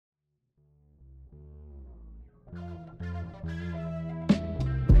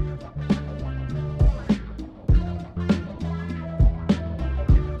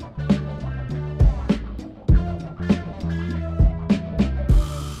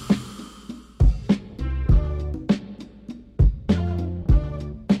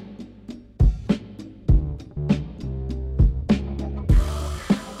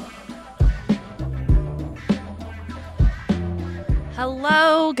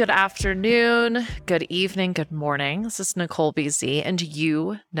good afternoon, good evening, good morning. This is Nicole BZ, and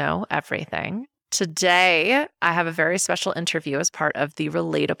you know everything. Today, I have a very special interview as part of the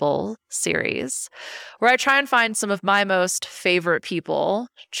Relatable series, where I try and find some of my most favorite people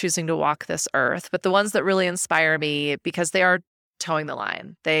choosing to walk this earth, but the ones that really inspire me because they are towing the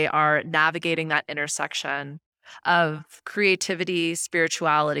line. They are navigating that intersection of creativity,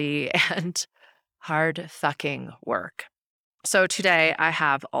 spirituality, and hard fucking work. So today I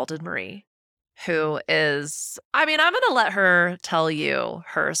have Alden Marie, who is, I'm going to let her tell you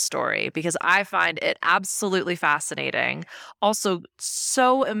her story because I find it absolutely fascinating. Also,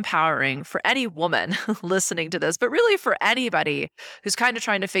 so empowering for any woman listening to this, but really for anybody who's kind of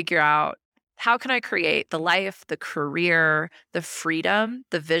trying to figure out how can I create the life, the career, the freedom,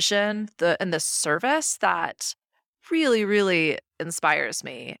 the vision, and the service that really, really inspires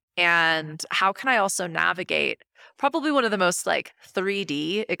me. And how can I also navigate probably one of the most like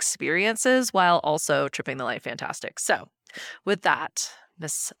 3D experiences while also tripping the light fantastic. So, with that,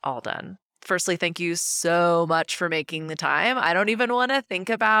 Miss Alden, firstly, thank you so much for making the time. I don't even want to think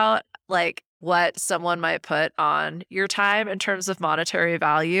about like what someone might put on your time in terms of monetary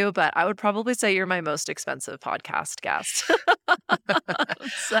value, but I would probably say you're my most expensive podcast guest.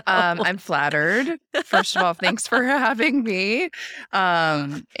 I'm flattered. First of all, thanks for having me.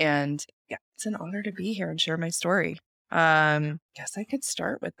 And yeah, it's an honor to be here and share my story. Guess I could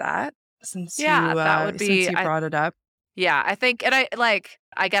start with that since Yeah, that would since be, you brought it up. yeah, I think, and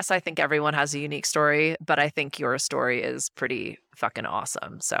I guess I think everyone has a unique story, but I think your story is pretty fucking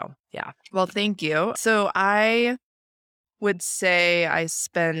awesome. So, yeah. Well, thank you. So I would say I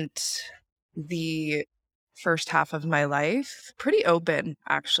spent the first half of my life pretty open,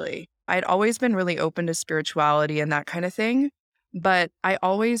 actually. I'd always been really open to spirituality and that kind of thing, but I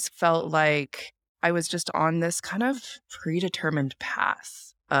always felt like I was just on this kind of predetermined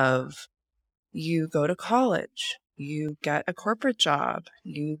path of you go to college, you get a corporate job,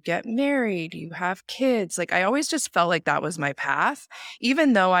 you get married, you have kids. Like I always just felt like that was my path,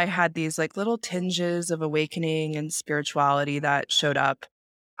 even though I had these like little tinges of awakening and spirituality that showed up.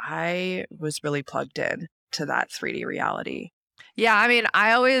 I was really plugged in to that 3D reality. Yeah,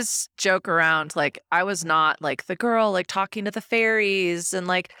 I always joke around like I was not like the girl like talking to the fairies and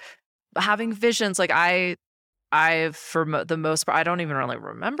like having visions. Like the most part, I don't even really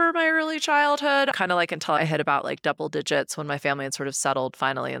remember my early childhood, kind of like until I hit about like double digits when my family had sort of settled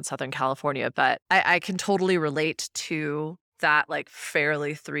finally in Southern California. But I can totally relate to that like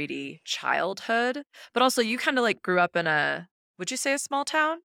fairly 3D childhood. But also, you kind of like grew up in would you say a small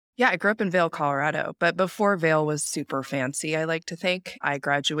town? Yeah, I grew up in Vail, Colorado, but before Vail was super fancy, I like to think. I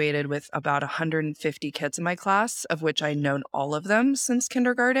graduated with about 150 kids in my class, of which I'd known all of them since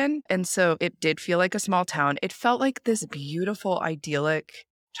kindergarten. And so it did feel like a small town. It felt like this beautiful, idyllic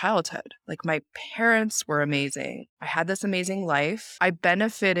childhood. Like my parents were amazing. I had this amazing life. I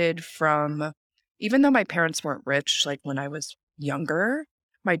benefited from, even though my parents weren't rich, like when I was younger,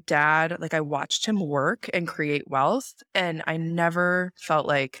 my dad, like I watched him work and create wealth, and I never felt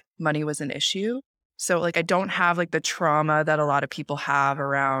like money was an issue. So like I don't have like the trauma that a lot of people have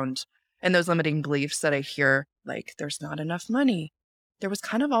around and those limiting beliefs that I hear like there's not enough money. There was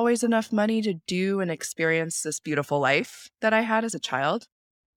kind of always enough money to do and experience this beautiful life that I had as a child.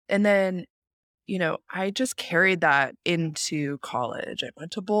 And then, I just carried that into college. I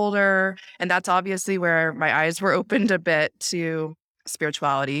went to Boulder, and that's obviously where my eyes were opened a bit to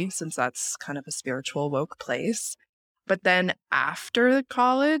spirituality, since that's kind of a spiritual woke place. But then after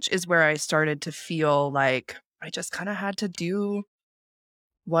college is where I started to feel like I just kind of had to do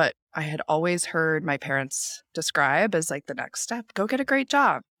what I had always heard my parents describe as like the next step. Go get a great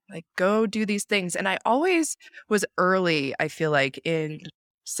job. Like go do these things. And I always was early, I feel like, in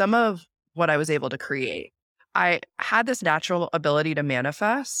some of what I was able to create. I had this natural ability to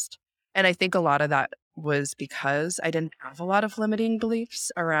manifest. And I think a lot of that was because I didn't have a lot of limiting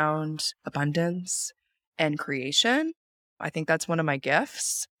beliefs around abundance and creation. I think that's one of my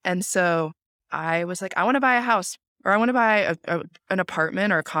gifts. And so I was like, I want to buy a house or I want to buy an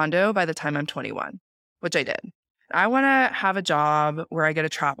apartment or a condo by the time I'm 21, which I did. I want to have a job where I get to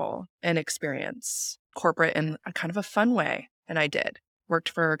travel and experience corporate in a kind of a fun way. And I did. Worked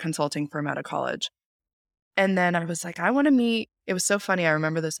for a consulting firm out of college. And then I was like, I want to meet. It was so funny. I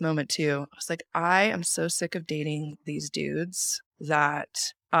remember this moment too. I was like, I am so sick of dating these dudes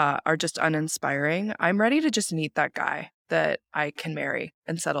that are just uninspiring. I'm ready to just meet that guy that I can marry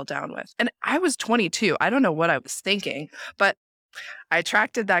and settle down with. And I was 22. I don't know what I was thinking, but I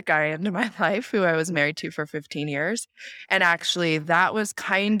attracted that guy into my life who I was married to for 15 years. And actually, that was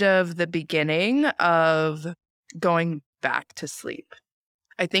kind of the beginning of going back to sleep.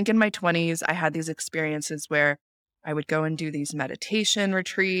 I think in my 20s, I had these experiences where I would go and do these meditation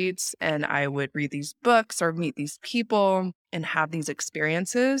retreats and I would read these books or meet these people and have these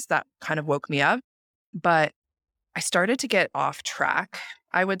experiences that kind of woke me up. But I started to get off track,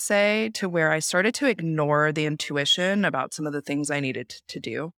 I would say, to where I started to ignore the intuition about some of the things I needed to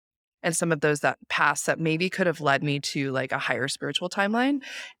do and some of those that paths that maybe could have led me to like a higher spiritual timeline.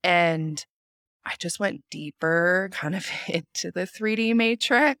 And I just went deeper kind of into the 3D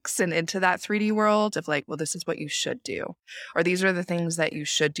matrix and into that 3D world of like, well, this is what you should do, or these are the things that you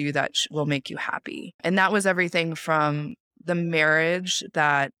should do that will make you happy. And that was everything from the marriage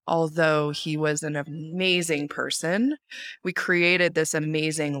that, although he was an amazing person, we created this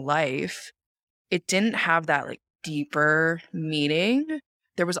amazing life. It didn't have that like deeper meaning.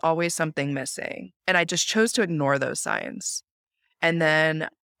 There was always something missing. And I just chose to ignore those signs. And then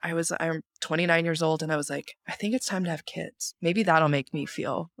I'm 29 years old and I was like, I think it's time to have kids. Maybe that'll make me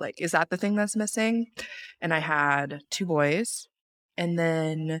feel like, is that the thing that's missing? And I had 2 boys. And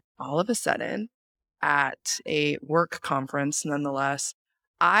then all of a sudden, at a work conference, nonetheless,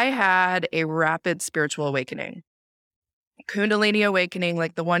 I had a rapid spiritual awakening. Kundalini awakening,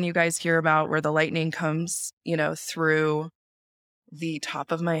 like the one you guys hear about where the lightning comes, through the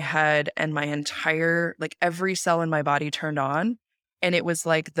top of my head and my entire, like every cell in my body turned on. And it was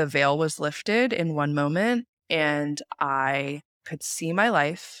like the veil was lifted in one moment and I could see my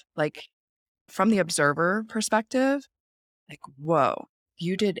life like from the observer perspective, like, whoa,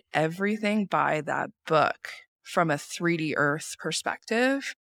 you did everything by that book from a 3D Earth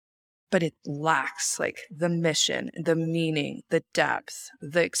perspective, but it lacks like the mission, the meaning, the depth,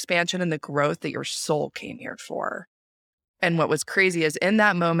 the expansion and the growth that your soul came here for. And what was crazy is in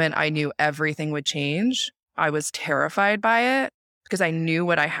that moment, I knew everything would change. I was terrified by it because I knew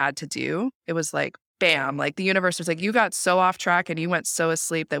what I had to do. It was like, bam, like the universe was like, you got so off track and you went so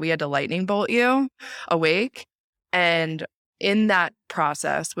asleep that we had to lightning bolt you awake. And in that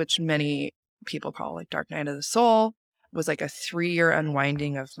process, which many people call like dark night of the soul, was like a 3-year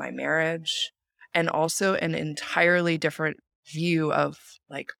unwinding of my marriage and also an entirely different view of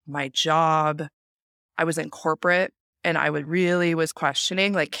like my job. I was in corporate and I was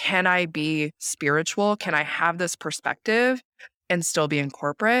questioning, like, can I be spiritual? Can I have this perspective and still be in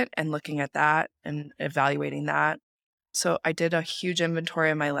corporate, and looking at that and evaluating that? So I did a huge inventory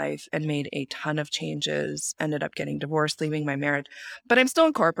of my life and made a ton of changes, ended up getting divorced, leaving my marriage, but I'm still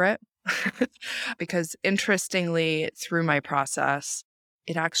in corporate because interestingly, through my process,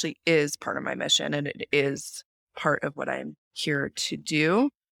 it actually is part of my mission and it is part of what I'm here to do.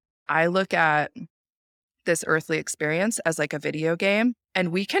 I look at this earthly experience as like a video game,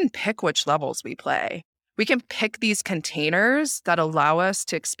 and we can pick which levels we play. We can pick these containers that allow us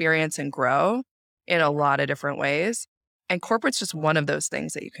to experience and grow in a lot of different ways. And corporate's just one of those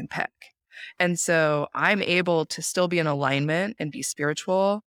things that you can pick. And so I'm able to still be in alignment and be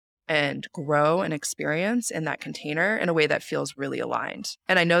spiritual and grow and experience in that container in a way that feels really aligned.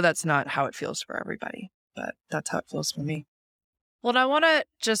 And I know that's not how it feels for everybody, but that's how it feels for me. Well, and I want to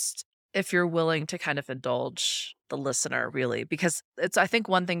just, if you're willing to kind of indulge the listener, really, because it's, I think,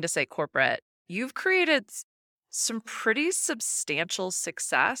 one thing to say corporate, you've created some pretty substantial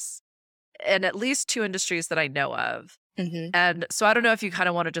success in at least 2 industries that I know of. Mm-hmm. And so I don't know if you kind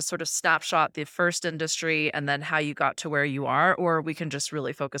of want to just sort of snapshot the first industry and then how you got to where you are, or we can just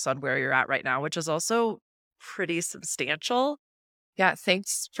really focus on where you're at right now, which is also pretty substantial. Yeah,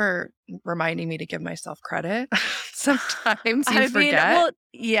 thanks for reminding me to give myself credit. Sometimes you I mean, forget. well,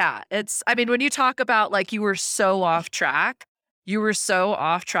 yeah, when you talk about like you were so off track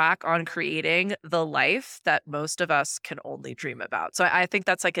on creating the life that most of us can only dream about. So I think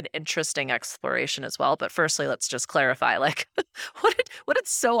that's like an interesting exploration as well. But firstly, let's just clarify, like, what did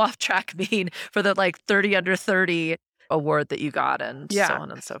so off track mean for the like 30 under 30 award that you got and so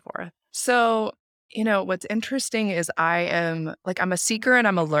on and so forth? So, what's interesting is I'm a seeker and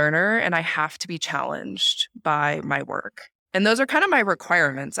I'm a learner, and I have to be challenged by my work. And those are kind of my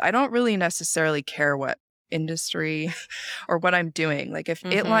requirements. I don't really necessarily care what industry or what I'm doing. Like if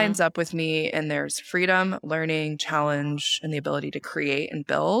it lines up with me and there's freedom, learning, challenge, and the ability to create and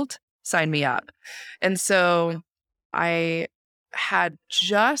build, sign me up. And so I had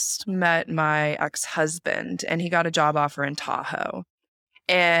just met my ex-husband and he got a job offer in Tahoe.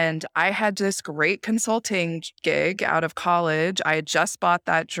 And I had this great consulting gig out of college. I had just bought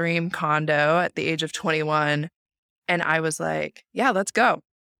that dream condo at the age of 21. And I was like, yeah, let's go.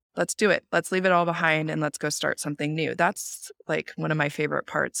 Let's do it. Let's leave it all behind and let's go start something new. That's like one of my favorite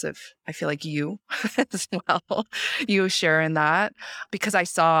parts of, I feel like you as well, you sharing that, because I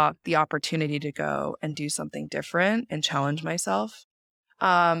saw the opportunity to go and do something different and challenge myself.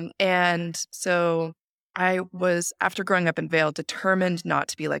 And so I was, after growing up in Vail, determined not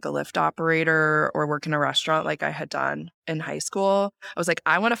to be like a Lyft operator or work in a restaurant like I had done in high school. I was like,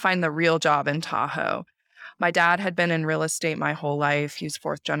 I want to find the real job in Tahoe. My dad had been in real estate my whole life. He's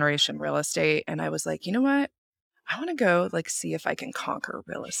fourth generation real estate. And I was like, you know what? I want to go like see if I can conquer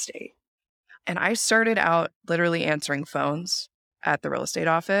real estate. And I started out literally answering phones at the real estate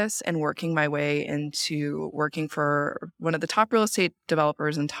office and working my way into working for one of the top real estate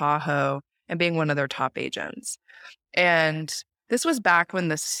developers in Tahoe and being one of their top agents. And this was back when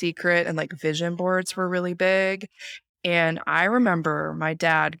The Secret and like vision boards were really big. And I remember my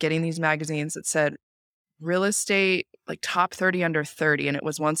dad getting these magazines that said real estate, like top 30 under 30. And it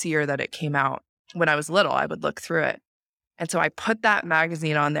was once a year that it came out. When I was little, I would look through it. And so I put that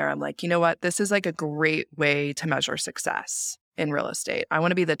magazine on there. I'm like, you know what? This is like a great way to measure success in real estate. I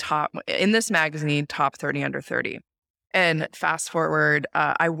want to be the top in this magazine, top 30 under 30. And fast forward,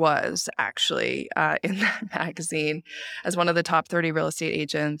 I was actually in that magazine as one of the top 30 real estate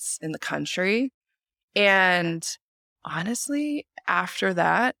agents in the country. And honestly, after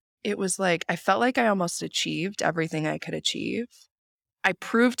that, it was like, I felt like I almost achieved everything I could achieve. I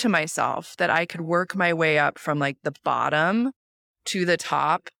proved to myself that I could work my way up from like the bottom to the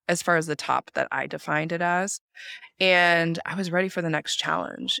top, as far as the top that I defined it as. And I was ready for the next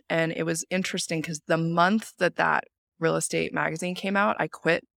challenge. And it was interesting because the month that that real estate magazine came out, I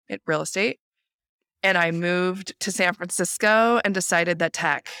quit real estate and I moved to San Francisco and decided that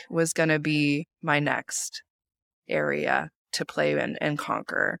tech was going to be my next area to play in and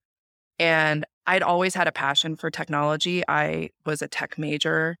conquer. And I'd always had a passion for technology. I was a tech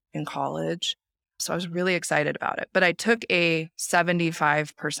major in college, so I was really excited about it. But I took a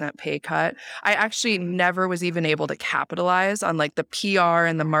 75% pay cut. I actually never was even able to capitalize on like the PR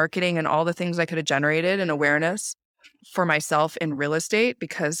and the marketing and all the things I could have generated and awareness for myself in real estate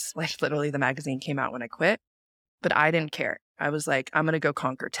because like literally the magazine came out when I quit. But I didn't care. I was like, I'm going to go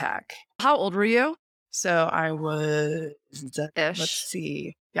conquer tech. How old were you? So I was, let's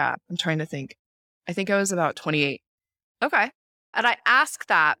see. Yeah, I'm trying to think. I think I was about 28. Okay. And I ask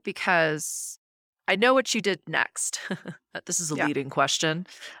that because I know what you did next. This is a leading question.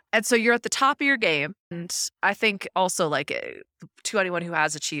 And so you're at the top of your game. And I think also like to anyone who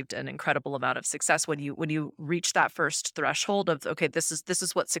has achieved an incredible amount of success, when you reach that first threshold of, okay, this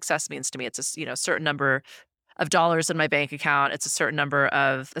is what success means to me. It's a certain number of dollars in my bank account. It's a certain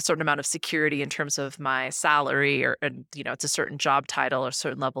amount of security in terms of my salary, it's a certain job title or a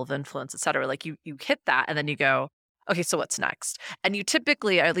certain level of influence, et cetera. Like you hit that and then you go, okay, so what's next? And you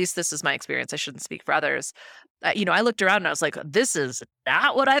typically, at least this is my experience, I shouldn't speak for others. I looked around and I was like, this is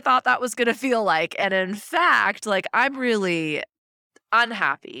not what I thought that was going to feel like. And in fact, like I'm really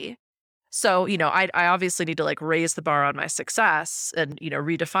unhappy. So, I obviously need to like raise the bar on my success and,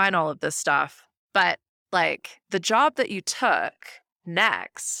 redefine all of this stuff. But like the job that you took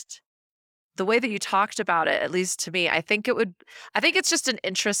next, the way that you talked about it, at least to me, I think it's just an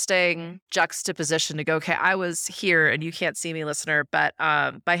interesting juxtaposition to go, okay, I was here and you can't see me, listener, but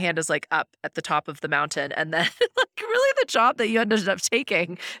my hand is like up at the top of the mountain. And then like really the job that you ended up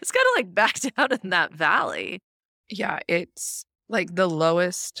taking is kind of like back down in that valley. Yeah, it's like the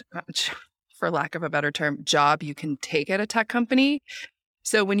lowest, for lack of a better term, job you can take at a tech company.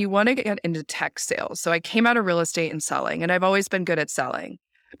 So when you want to get into tech sales, so I came out of real estate and selling, and I've always been good at selling,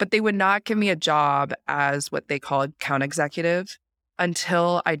 but they would not give me a job as what they call account executive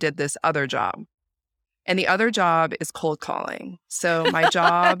until I did this other job. And the other job is cold calling. So my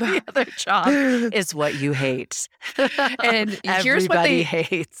job... The other job is what you hate. And here's what everybody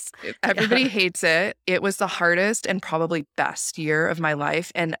hates. Everybody hates it. It was the hardest and probably best year of my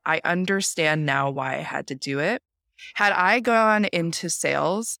life. And I understand now why I had to do it. Had I gone into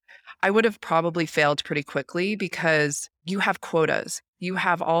sales, I would have probably failed pretty quickly because you have quotas. You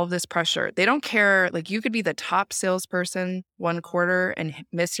have all of this pressure. They don't care. Like you could be the top salesperson one quarter and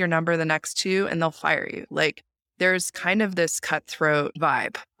miss your number the next two and they'll fire you. Like there's kind of this cutthroat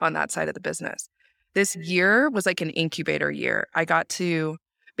vibe on that side of the business. This year was like an incubator year. I got to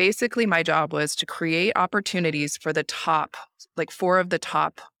basically my job was to create opportunities for the top, like 4 of the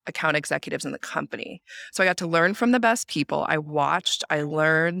top account executives in the company. So I got to learn from the best people. I watched, I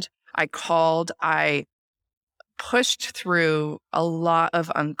learned, I called, I pushed through a lot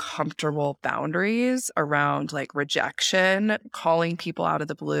of uncomfortable boundaries around like rejection. Calling people out of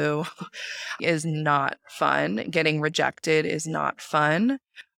the blue is not fun. Getting rejected is not fun.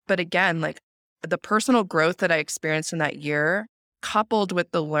 But again, like the personal growth that I experienced in that year, coupled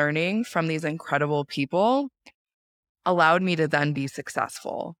with the learning from these incredible people, allowed me to then be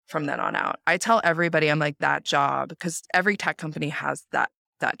successful from then on out. I tell everybody, I'm like, that job, because every tech company has that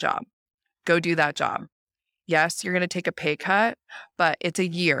job. Go do that job. Yes, you're going to take a pay cut, but it's a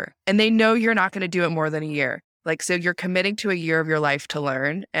year and they know you're not going to do it more than a year. Like, so you're committing to a year of your life to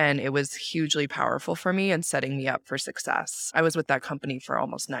learn. And it was hugely powerful for me and setting me up for success. I was with that company for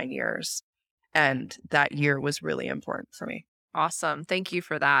almost 9 years. And that year was really important for me. Awesome. Thank you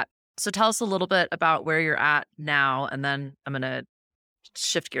for that. So tell us a little bit about where you're at now, and then I'm going to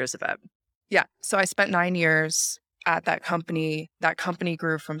shift gears a bit. Yeah. So I spent 9 years at that company. That company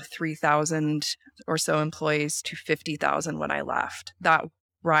grew from 3,000 or so employees to 50,000 when I left. That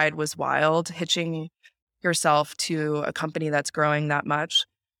ride was wild, hitching yourself to a company that's growing that much.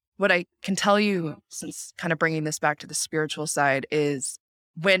 What I can tell you, since kind of bringing this back to the spiritual side, is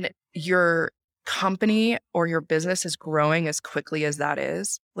when your company or your business is growing as quickly as that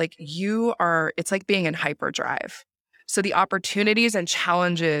is, like it's like being in hyperdrive. So the opportunities and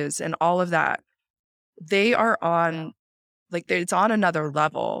challenges and all of that, they are on, like, it's on another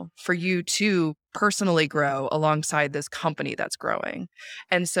level for you to personally grow alongside this company that's growing.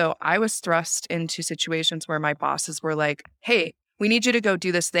 And so I was thrust into situations where my bosses were like, hey, we need you to go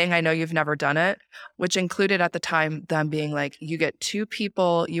do this thing. I know you've never done it, which included at the time them being like, you get 2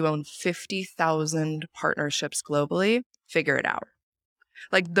 people, you own 50,000 partnerships globally, figure it out.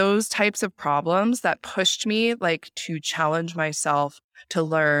 Like, those types of problems that pushed me, like, to challenge myself, to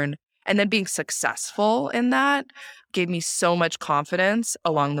learn, and then being successful in that gave me so much confidence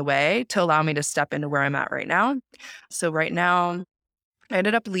along the way to allow me to step into where I'm at right now. So right now, I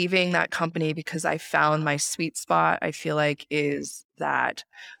ended up leaving that company because I found my sweet spot. I feel like is that,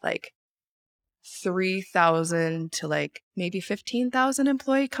 like, 3,000 to like maybe 15,000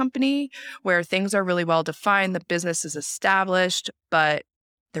 employee company where things are really well defined. The business is established, but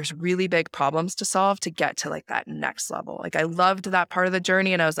there's really big problems to solve to get to like that next level. Like, I loved that part of the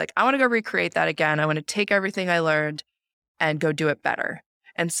journey and I was like, I want to go recreate that again. I want to take everything I learned and go do it better.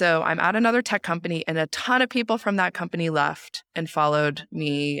 And so I'm at another tech company and a ton of people from that company left and followed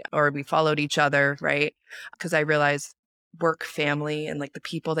me, or we followed each other, right? Because I realized work, family, and like the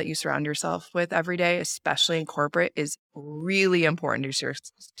people that you surround yourself with every day, especially in corporate, is really important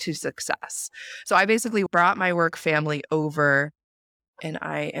to success. So I basically brought my work family over and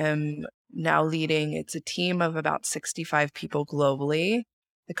I am now leading, it's a team of about 65 people globally.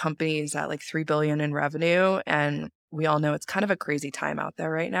 The company is at like 3 billion in revenue. And we all know it's kind of a crazy time out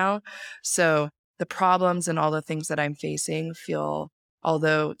there right now. So the problems and all the things that I'm facing feel,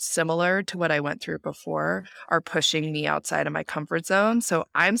 although similar to what I went through before, are pushing me outside of my comfort zone. So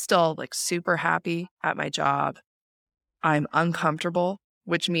I'm still like super happy at my job. I'm uncomfortable,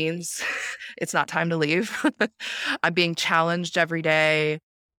 which means it's not time to leave. I'm being challenged every day.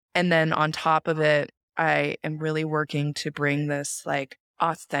 And then on top of it, I am really working to bring this like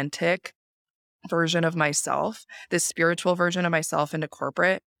authentic version of myself, this spiritual version of myself into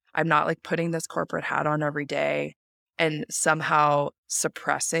corporate. I'm not like putting this corporate hat on every day and somehow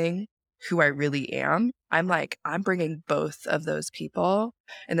suppressing who I really am. I'm bringing both of those people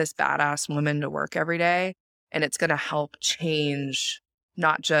and this badass woman to work every day. And it's going to help change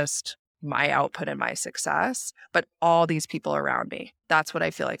not just my output and my success, but all these people around me. That's what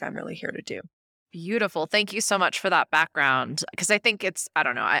I feel like I'm really here to do. Beautiful. Thank you so much for that background. Because I think I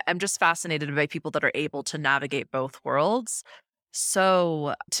don't know, I'm just fascinated by people that are able to navigate both worlds.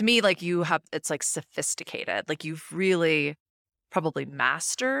 So to me, like it's like sophisticated. Like you've really probably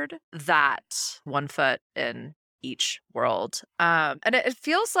mastered that one foot in each world. And it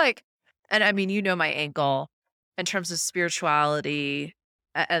feels like, and I mean, my angle in terms of spirituality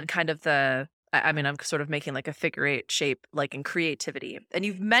and kind of I'm sort of making like a figure 8 shape, like in creativity. And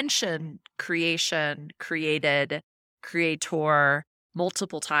you've mentioned creation, created, creator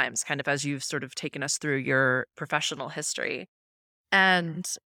multiple times, kind of as you've sort of taken us through your professional history. And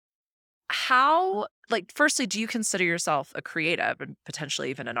how, like, firstly, do you consider yourself a creative and potentially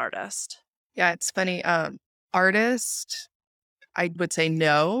even an artist? Yeah, it's funny. Artist, I would say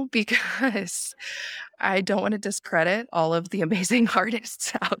no, because I don't want to discredit all of the amazing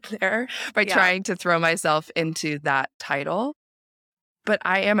artists out there by trying to throw myself into that title. But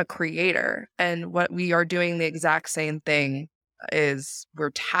I am a creator. And what we are doing the exact same thing is we're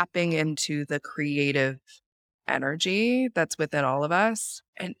tapping into the creative energy that's within all of us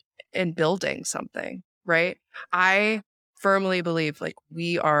and building something, right? I firmly believe like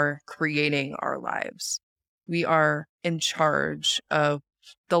we are creating our lives. We are in charge of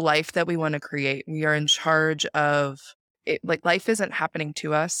the life that we want to create. We are in charge of it. Like, life isn't happening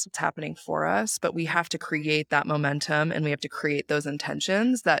to us, it's happening for us, but we have to create that momentum and we have to create those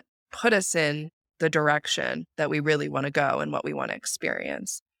intentions that put us in the direction that we really want to go and what we want to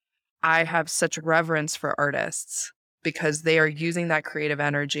experience. I have such reverence for artists because they are using that creative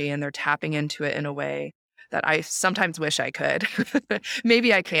energy and they're tapping into it in a way that I sometimes wish I could.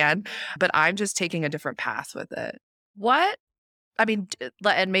 Maybe I can, but I'm just taking a different path with it. What, I mean,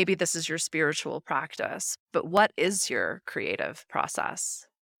 and maybe this is your spiritual practice, but what is your creative process?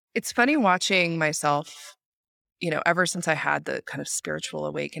 It's funny watching myself, ever since I had the kind of spiritual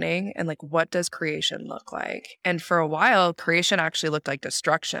awakening and like, what does creation look like? And for a while, creation actually looked like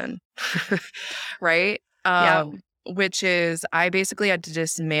destruction, right? Yeah. Which is I basically had to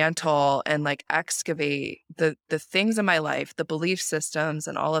dismantle and like excavate the things in my life, the belief systems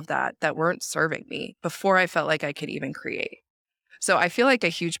and all of that weren't serving me before I felt like I could even create. So I feel like a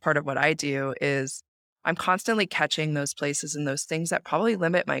huge part of what I do is I'm constantly catching those places and those things that probably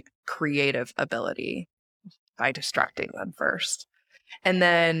limit my creative ability by distracting them first. And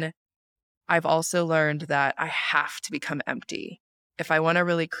then I've also learned that I have to become empty if I want to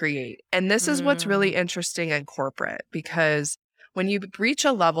really create. And this is what's really interesting in corporate, because when you reach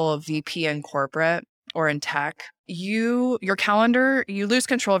a level of VP in corporate or in tech, your calendar, you lose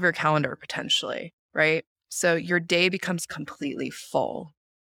control of your calendar potentially, right? So your day becomes completely full.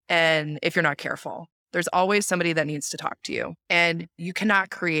 And if you're not careful, there's always somebody that needs to talk to you. And you cannot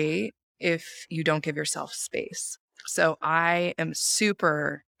create if you don't give yourself space. So I am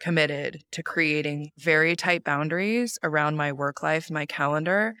super committed to creating very tight boundaries around my work life, my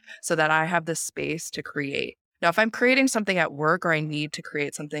calendar, so that I have the space to create. Now, if I'm creating something at work or I need to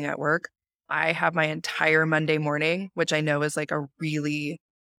create something at work, I have my entire Monday morning, which I know is like a really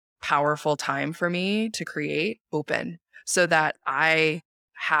powerful time for me to create, open, so that I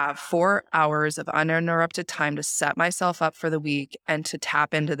have 4 hours of uninterrupted time to set myself up for the week and to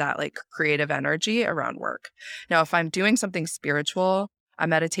tap into that like creative energy around work. Now, if I'm doing something spiritual, I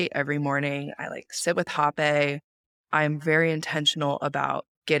meditate every morning. I like sit with Hape. I'm very intentional about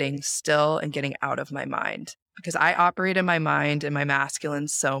getting still and getting out of my mind, because I operate in my mind and my masculine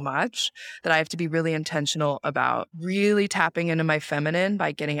so much that I have to be really intentional about really tapping into my feminine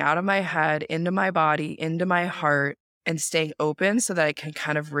by getting out of my head, into my body, into my heart, and staying open so that I can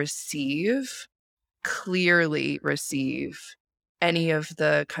kind of clearly receive any of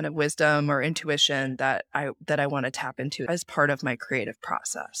the kind of wisdom or intuition that I want to tap into as part of my creative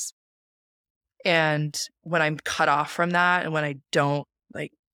process. And when I'm cut off from that and when I don't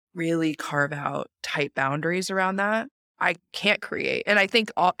like really carve out tight boundaries around that, I can't create. And I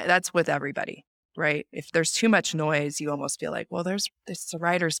think that's with everybody, right? If there's too much noise, you almost feel like, well, there's this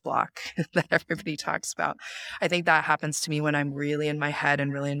writer's block that everybody talks about. I think that happens to me when I'm really in my head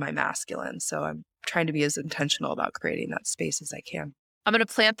and really in my masculine. So I'm trying to be as intentional about creating that space as I can. I'm going to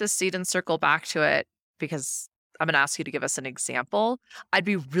plant this seed and circle back to it because I'm going to ask you to give us an example. I'd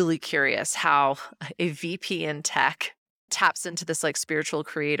be really curious how a VP in tech taps into this like spiritual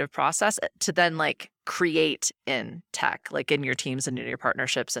creative process to then like create in tech, like in your teams and in your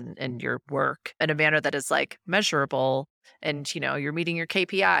partnerships and in your work in a manner that is like measurable. And, you're meeting your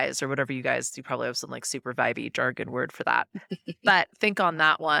KPIs or whatever you probably have some like super vibey jargon word for that. But think on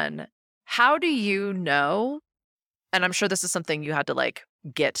that one. How do you know? And I'm sure this is something you had to like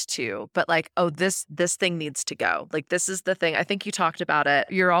get to, but like, oh, this thing needs to go. Like, this is the thing. I think you talked about it.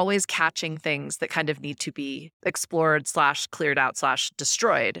 You're always catching things that kind of need to be explored / cleared out /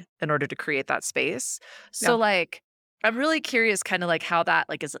 destroyed in order to create that space. So like, I'm really curious kind of like how that,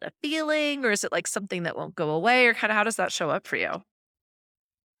 like, is it a feeling or is it like something that won't go away, or kind of how does that show up for you?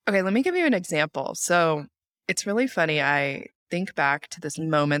 Okay, let me give you an example. So it's really funny. I think back to this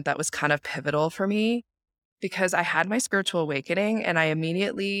moment that was kind of pivotal for me, because I had my spiritual awakening and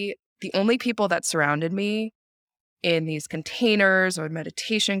the only people that surrounded me in these containers or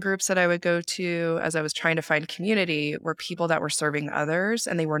meditation groups that I would go to as I was trying to find community were people that were serving others,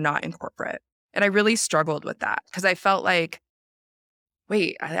 and they were not in corporate. And I really struggled with that because I felt like,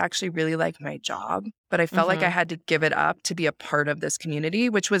 wait, I actually really like my job, but I felt like I had to give it up to be a part of this community,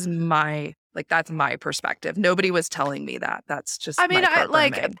 which was that's my perspective. Nobody was telling me that. That's just my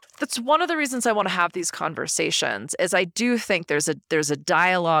programming. That's one of the reasons I want to have these conversations is I do think there's a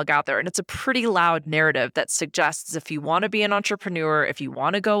dialogue out there, and it's a pretty loud narrative that suggests if you want to be an entrepreneur, if you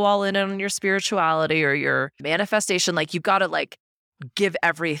want to go all in on your spirituality or your manifestation, like you've got to like give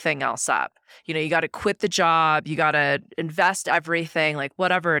everything else up. You got to quit the job, you got to invest everything, like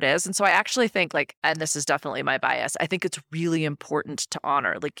whatever it is. And so I actually think like, and this is definitely my bias, I think it's really important to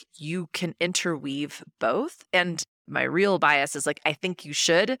honor, like you can interweave both. And my real bias is like, I think you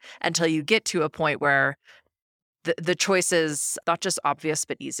should until you get to a point where the choice is not just obvious,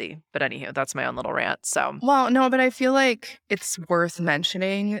 but easy. But anywho, that's my own little rant. So, Well, no, but I feel like it's worth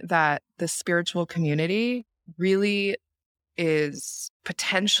mentioning that the spiritual community really is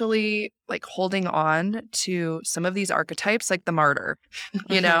potentially like holding on to some of these archetypes, like the martyr,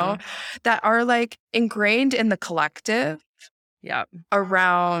 that are like ingrained in the collective yeah.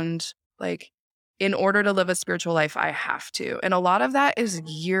 around like, in order to live a spiritual life, I have to. And a lot of that is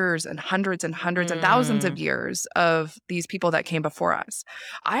years and hundreds and thousands of years of these people that came before us.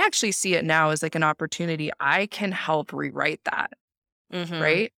 I actually see it now as like an opportunity. I can help rewrite that,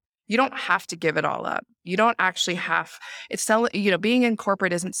 right? You don't have to give it all up. You don't actually have, it's selling, being in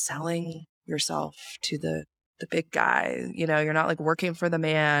corporate isn't selling yourself to the big guy. You're not like working for the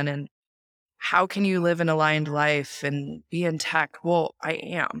man. And how can you live an aligned life and be in tech? Well, I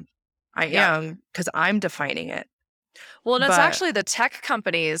am because I'm defining it. Well, and it's But actually the tech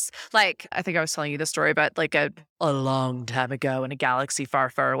companies, like, I think I was telling you the story, but like a long time ago in a galaxy far,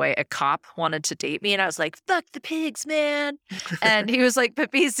 far away, a cop wanted to date me. And I was like, fuck the pigs, man. And he was like,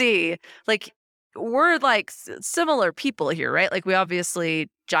 but BZ, like, we're like similar people here, right? Like, we obviously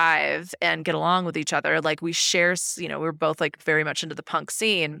jive and get along with each other. Like, we share, we're both like very much into the punk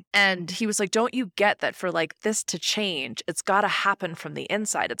scene. And he was like, don't you get that for like this to change, it's got to happen from the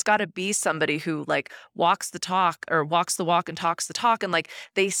inside. It's got to be somebody who like walks the talk or walks the walk and talks the talk. And like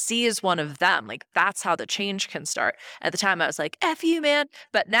they see as one of them. Like, that's how the change can start. At the time I was like, F you, man.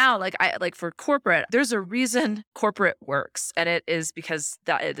 But now like for corporate, there's a reason corporate works. And it is because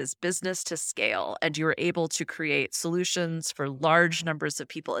that it is business to scale and you're able to create solutions for large numbers of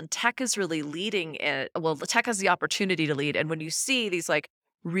people. And tech is really leading it. Well, tech has the opportunity to lead. And when you see these like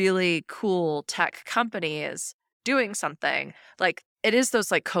really cool tech companies doing something, like it is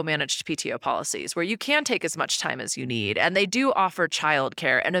those like co-managed PTO policies where you can take as much time as you need. And they do offer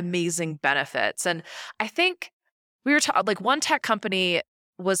childcare and amazing benefits. And I think we were like one tech company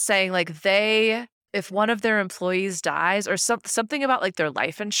was saying like if one of their employees dies or something about like their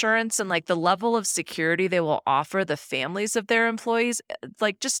life insurance and like the level of security they will offer the families of their employees,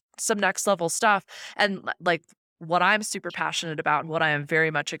 like just some next level stuff. And like what I'm super passionate about and what I am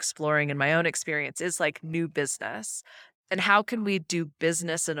very much exploring in my own experience is like new business. And how can we do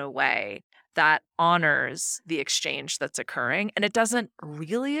business in a way that honors the exchange that's occurring? And it doesn't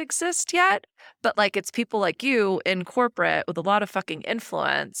really exist yet, but like it's people like you in corporate with a lot of fucking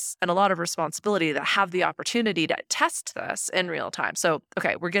influence and a lot of responsibility that have the opportunity to test this in real time. So,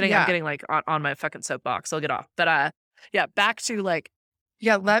 okay, I'm getting like on my fucking soapbox. I'll get off. But yeah, back to like,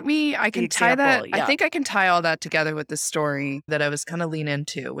 yeah, I can tie that. Yeah. I think I can tie all that together with the story that I was kind of lean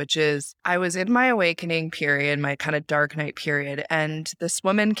into, which is I was in my awakening period, my kind of dark night period. And this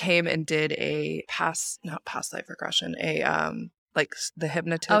woman came and did not past life regression, like the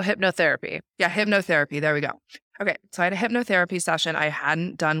hypnotist. Oh, hypnotherapy. Yeah, hypnotherapy. There we go. Okay. So I had a hypnotherapy session. I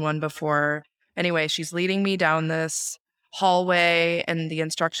hadn't done one before. Anyway, she's leading me down this hallway and the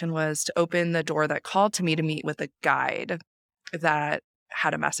instruction was to open the door that called to me to meet with a guide that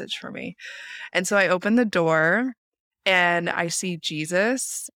had a message for me. And so I opened the door and I see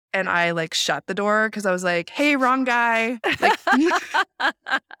Jesus and I like shut the door because I was like, hey, wrong guy. Like,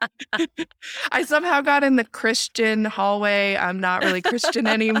 I somehow got in the Christian hallway. I'm not really Christian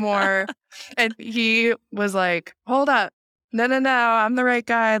anymore. And he was like, hold up. No, I'm the right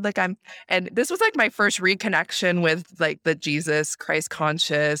guy. And this was like my first reconnection with like the Jesus Christ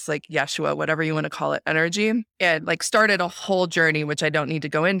conscious, like Yeshua, whatever you want to call it, energy. And like started a whole journey, which I don't need to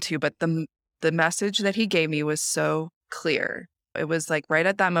go into, but the message that he gave me was so clear. It was like right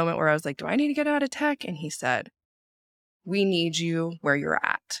at that moment where I was like, do I need to get out of tech? And he said, we need you where you're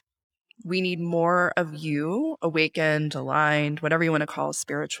at. We need more of you, awakened, aligned, whatever you want to call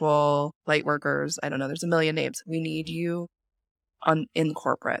spiritual, light workers. I don't know. There's a million names. We need you in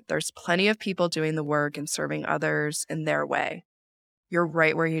corporate. There's plenty of people doing the work and serving others in their way. You're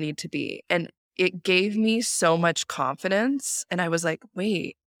right where you need to be. And it gave me so much confidence. And I was like,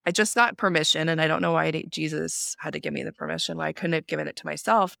 wait, I just got permission. And I don't know why Jesus had to give me the permission. Why I couldn't have given it to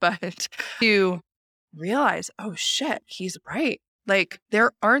myself. But to realize, oh shit, he's right. Like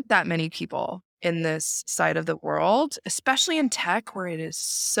there aren't that many people in this side of the world, especially in tech where it is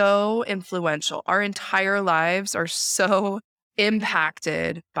so influential. Our entire lives are so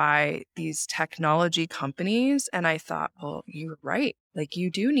impacted by these technology companies. And I thought, well, you're right. Like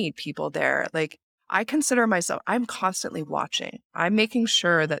you do need people there. Like I consider myself, I'm constantly watching. I'm making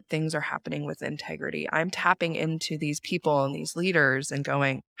sure that things are happening with integrity. I'm tapping into these people and these leaders and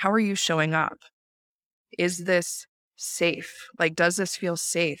going, how are you showing up? Is this safe? Like, does this feel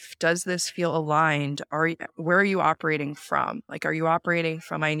safe? Does this feel aligned? Where are you operating from? Like, are you operating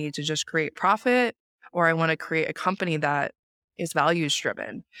from, I need to just create profit? or I want to create a company that is values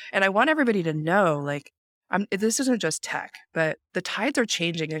driven. And I want everybody to know, like, this isn't just tech, but the tides are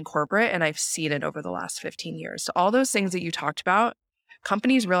changing in corporate, and I've seen it over the last 15 years. So all those things that you talked about,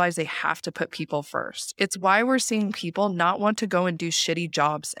 companies realize they have to put people first. It's why we're seeing people not want to go and do shitty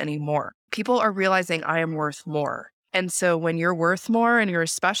jobs anymore. People are realizing I am worth more. And so when you're worth more, and you're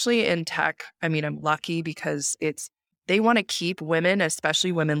especially in tech, I mean, I'm lucky because they want to keep women,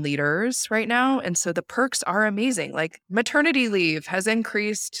 especially women leaders right now. And so the perks are amazing. Like maternity leave has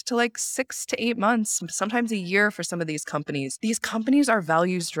increased to like 6 to 8 months, sometimes a year for some of these companies. These companies are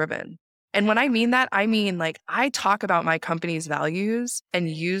values driven. And when I mean that, I mean like I talk about my company's values and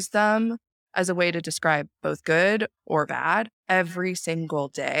use them as a way to describe both good or bad every single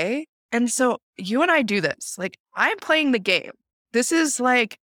day. And so you and I do this. Like I'm playing the game. This is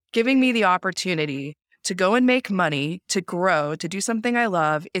like giving me the opportunity to go and make money, to grow, to do something I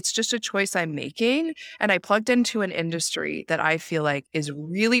love. It's just a choice I'm making. And I plugged into an industry that I feel like is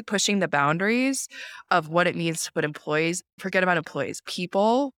really pushing the boundaries of what it means to put forget about employees,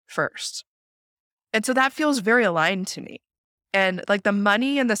 people first. And so that feels very aligned to me. And like the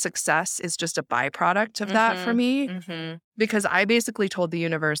money and the success is just a byproduct of that for me. Because I basically told the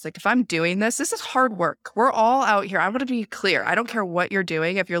universe, like, if I'm doing this is hard work. We're all out here. I want to be clear. I don't care what you're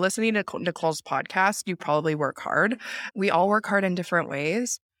doing. If you're listening to Nicole's podcast, you probably work hard. We all work hard in different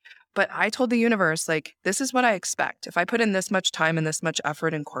ways. But I told the universe, like, this is what I expect. If I put in this much time and this much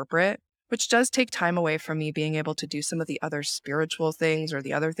effort in corporate, which does take time away from me being able to do some of the other spiritual things or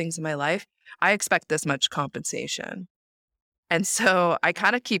the other things in my life, I expect this much compensation. And so I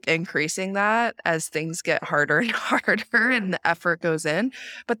kind of keep increasing that as things get harder and harder and the effort goes in.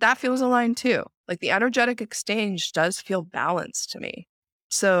 But that feels aligned too. Like the energetic exchange does feel balanced to me.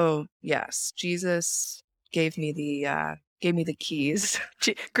 So yes, Jesus gave me the keys.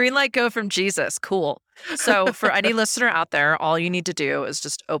 Green light go from Jesus. Cool. So for any listener out there, all you need to do is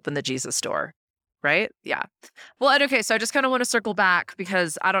just open the Jesus door. Right? Yeah. Well, and okay, so I just kind of want to circle back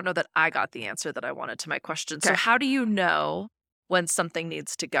because I don't know that I got the answer that I wanted to my question. Okay. So how do you know when something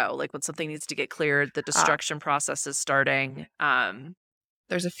needs to go, like when something needs to get cleared, the destruction process is starting?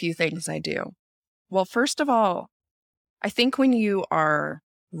 There's a few things I do. Well, first of all, I think when you are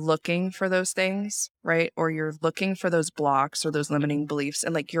looking for those things, right? Or you're looking for those blocks or those limiting beliefs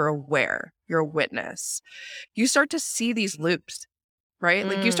and like you're aware, you're a witness, you start to see these loops, right?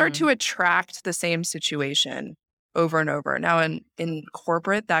 Like you start to attract the same situation over and over. Now in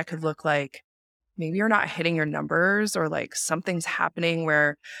corporate, that could look like maybe you're not hitting your numbers or like something's happening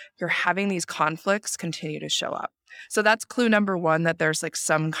where you're having these conflicts continue to show up. So that's clue number one, that there's like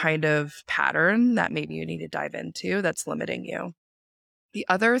some kind of pattern that maybe you need to dive into that's limiting you. The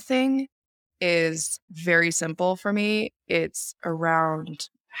other thing is very simple for me. It's around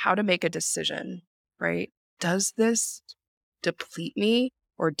how to make a decision, right? Does this deplete me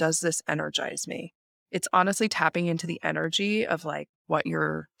or does this energize me? It's honestly tapping into the energy of like what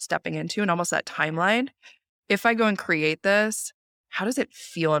you're stepping into and almost that timeline. If I go and create this, how does it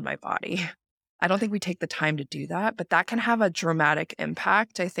feel in my body? I don't think we take the time to do that, but that can have a dramatic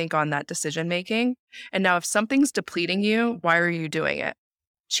impact, I think, on that decision making. And now if something's depleting you, why are you doing it?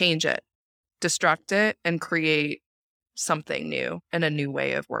 Change it, destruct it, and create something new and a new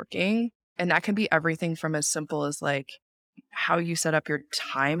way of working. And that can be everything from as simple as like how you set up your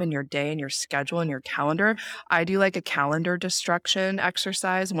time and your day and your schedule and your calendar. I do like a calendar destruction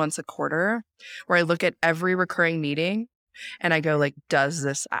exercise once a quarter where I look at every recurring meeting and I go like, does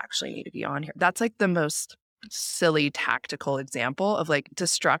this actually need to be on here? That's like the most silly tactical example of like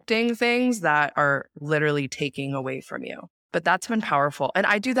destructing things that are literally taking away from you. But that's been powerful. And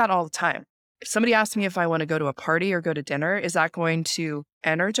I do that all the time. If somebody asks me if I want to go to a party or go to dinner, is that going to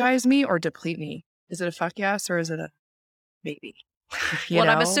energize me or deplete me? Is it a fuck yes or is it a maybe? Well,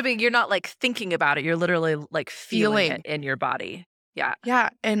 I'm assuming you're not like thinking about it. You're literally like feeling it in your body. Yeah. Yeah.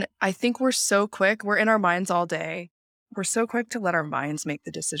 And I think we're so quick. We're in our minds all day. We're so quick to let our minds make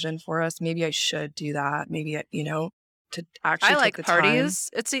the decision for us. Maybe I should do that. Maybe, to actually I like take the parties.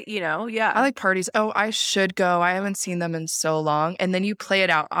 time. It's, yeah. I like parties. Oh, I should go. I haven't seen them in so long. And then you play it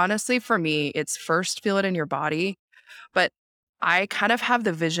out. Honestly, for me, it's first feel it in your body. But I kind of have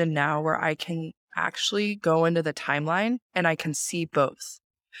the vision now where I can actually go into the timeline and I can see both.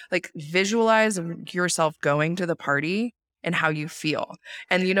 Like visualize yourself going to the party and how you feel.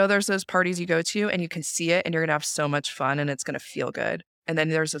 And there's those parties you go to and you can see it and you're going to have so much fun and it's going to feel good. And then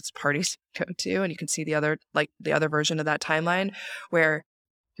there's those parties you go to and you can see the other version of that timeline where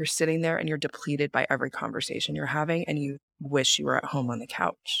you're sitting there and you're depleted by every conversation you're having and you wish you were at home on the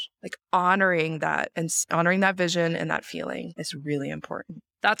couch. Like honoring that and honoring that vision and that feeling is really important.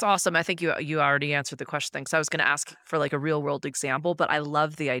 That's awesome. I think you already answered the question because I was going to ask for like a real world example, but I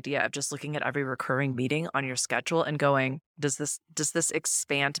love the idea of just looking at every recurring meeting on your schedule and going, does this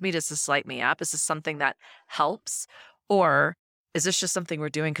expand me? Does this light me up? Is this something that helps? Or is this just something we're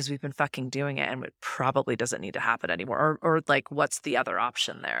doing because we've been fucking doing it and it probably doesn't need to happen anymore? Or like what's the other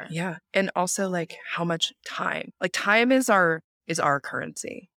option there? Yeah. And also like how much time? Like time is our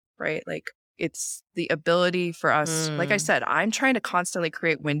currency, right? Like it's the ability for us, like I Mm. said, I'm trying to constantly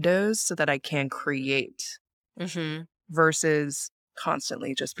create windows so that I can create Hmm. versus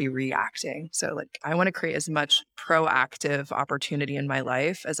constantly just be reacting. So like I want to create as much proactive opportunity in my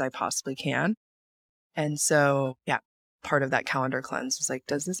life as I possibly can. And so, yeah, part of that calendar cleanse was like,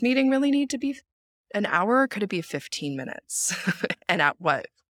 does this meeting really need to be an hour or could it be 15 minutes? And at what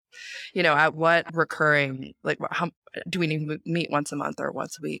recurring, like how do we need to meet once a month or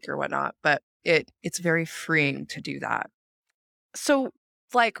once a week or whatnot? But it's very freeing to do that. So,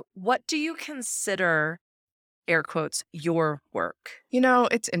 like, what do you consider, air quotes, your work?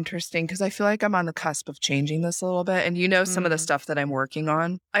 It's interesting because I feel like I'm on the cusp of changing this a little bit. And some of the Mm. stuff that I'm working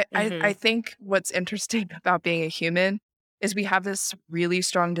on. I Hmm. think what's interesting about being a human is we have this really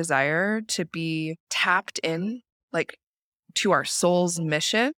strong desire to be tapped in, like to our soul's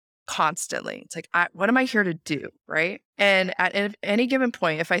mission constantly. It's like, what am I here to do? Right. And at any given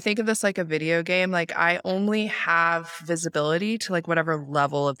point, if I think of this like a video game, like I only have visibility to like whatever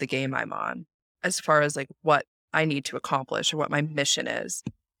level of the game I'm on as far as like what I need to accomplish or what my mission is.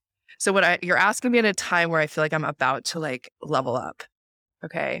 So you're asking me at a time where I feel like I'm about to like level up.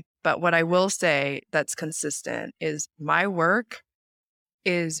 Okay. But what I will say that's consistent is my work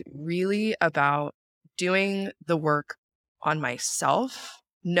is really about doing the work on myself,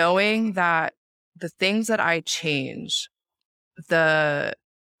 knowing that the things that I change, the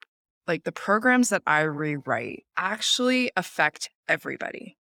the programs that I rewrite actually affect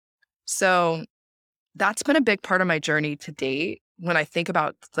everybody. So that's been a big part of my journey to date when I think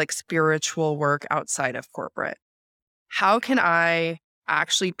about like spiritual work outside of corporate. How can I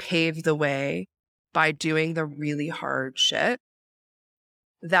actually pave the way by doing the really hard shit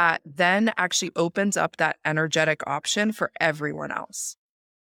that then actually opens up that energetic option for everyone else?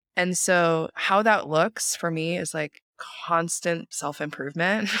 And so, how that looks for me is like constant self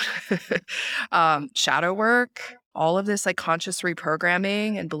improvement, shadow work, all of this like conscious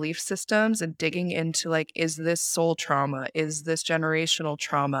reprogramming and belief systems, and digging into like, is this soul trauma? Is this generational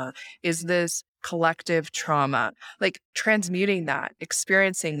trauma? Is this collective trauma? Like transmuting that,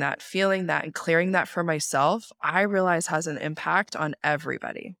 experiencing that, feeling that, and clearing that for myself, I realize has an impact on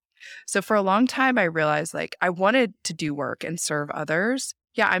everybody. So for a long time, I realized like I wanted to do work and serve others.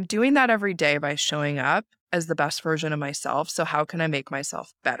 Yeah, I'm doing that every day by showing up as the best version of myself. So how can I make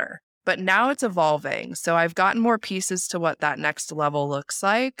myself better? But now it's evolving. So I've gotten more pieces to what that next level looks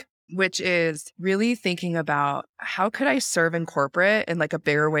like, which is really thinking about how could I serve in corporate in like a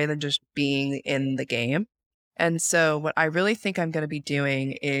bigger way than just being in the game. And so what I really think I'm going to be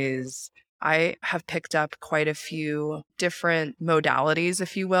doing is I have picked up quite a few different modalities,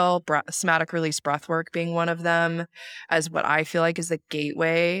 if you will, somatic release breathwork being one of them, as what I feel like is the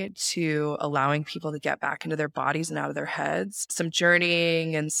gateway to allowing people to get back into their bodies and out of their heads. Some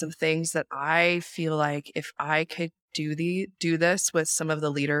journeying and some things that I feel like if I could do this with some of the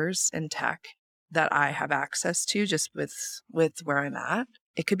leaders in tech that I have access to, just with where I'm at,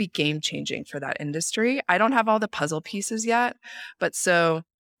 it could be game changing for that industry. I don't have all the puzzle pieces yet, but so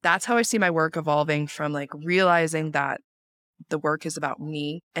that's how I see my work evolving from like realizing that the work is about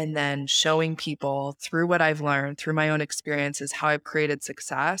me and then showing people through what I've learned, through my own experiences, how I've created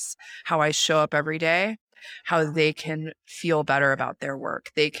success, how I show up every day, how they can feel better about their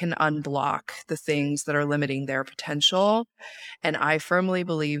work. They can unblock the things that are limiting their potential. And I firmly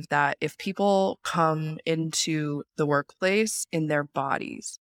believe that if people come into the workplace in their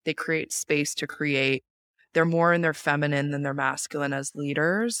bodies, they create space to create, they're more in their feminine than their masculine as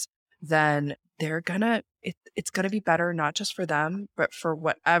leaders, then it's gonna be better, not just for them, but for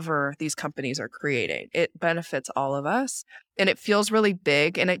whatever these companies are creating. It benefits all of us. And it feels really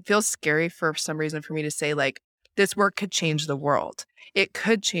big. And it feels scary for some reason for me to say, like, this work could change the world. It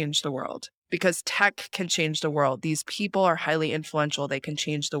could change the world because tech can change the world. These people are highly influential. They can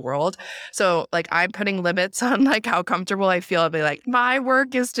change the world. So like I'm putting limits on like how comfortable I feel. I'll be like, my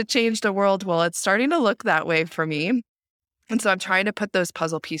work is to change the world. Well, it's starting to look that way for me. And so I'm trying to put those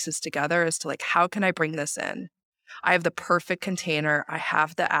puzzle pieces together as to like, how can I bring this in? I have the perfect container. I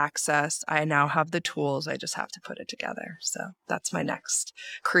have the access. I now have the tools. I just have to put it together. So that's my next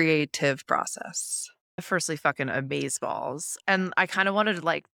creative process. Firstly, fucking amazeballs. And I kind of wanted to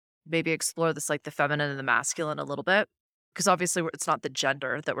like maybe explore this, like the feminine and the masculine a little bit. because obviously it's not the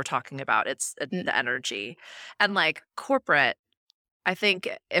gender that we're talking about, it's Mm, the energy. And like corporate, I think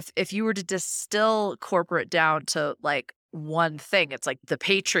if you were to distill corporate down to like one thing, it's like the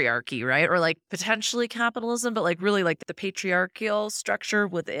patriarchy, right? Or like potentially capitalism, but like really like the patriarchal structure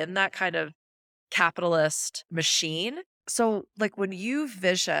within that kind of capitalist machine. So like when you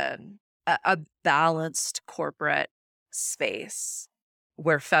vision a balanced corporate space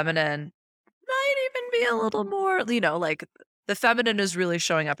where feminine might even be a little more, like the feminine is really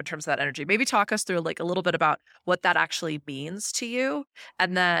showing up in terms of that energy. Maybe talk us through like a little bit about what that actually means to you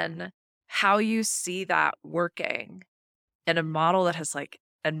and then how you see that working in a model that has like,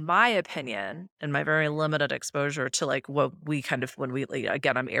 in my opinion, and my very limited exposure to like what we kind of when we like,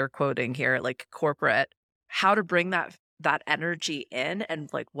 again, I'm air quoting here, like corporate, how to bring that energy in and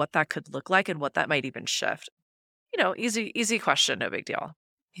like what that could look like and what that might even shift. Easy question, no big deal.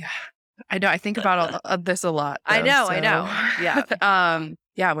 yeah. I know. I think about this a lot, I though. know, I So, know. Yeah.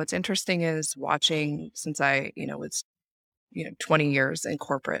 yeah, what's interesting is watching since I, was, 20 years in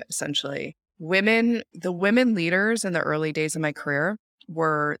corporate, essentially. The women leaders in the early days of my career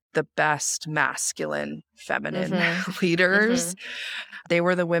were the best masculine, feminine Mhm. leaders. Mhm. They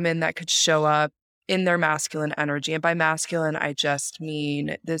were the women that could show up in their masculine energy. And by masculine, I just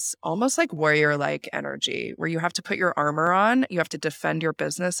mean this almost like warrior like energy where you have to put your armor on, you have to defend your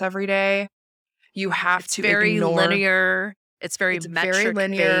business every day. You have It's to very ignore, linear. It's very it's very metric based.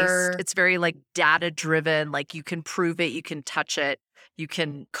 linear. It's very like data driven. Like you can prove it, you can touch it, you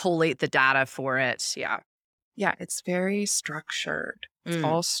can collate the data for it. Yeah. Yeah, it's very structured. It's Mm.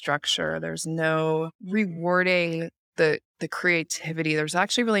 all structure. There's no rewarding the creativity. There's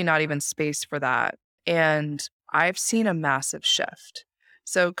actually really not even space for that. And I've seen a massive shift.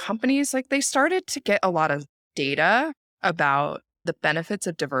 So companies like they started to get a lot of data about the benefits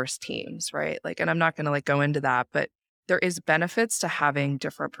of diverse teams, right? Like, and I'm not going to like go into that, but there is benefits to having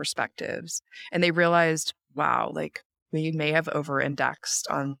different perspectives. And they realized, wow, like we may have over indexed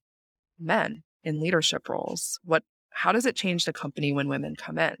on men in leadership roles. How does it change the company when women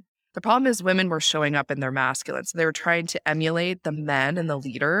come in? The problem is women were showing up in their masculine. So they were trying to emulate the men and the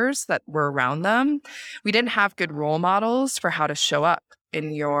leaders that were around them. We didn't have good role models for how to show up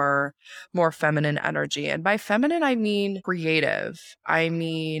in your more feminine energy. And by feminine, I mean creative. I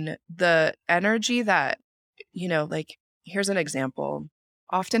mean the energy that, like, here's an example.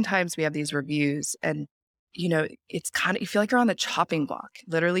 Oftentimes we have these reviews and it's kind of, you feel like you're on the chopping block.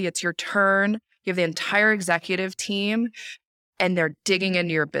 Literally, it's your turn. You have the entire executive team and they're digging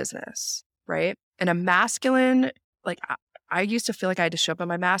into your business, right? And a masculine, like I used to feel like I had to show up in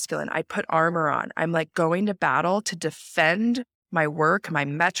my masculine. I put armor on. I'm like going to battle to defend my work, my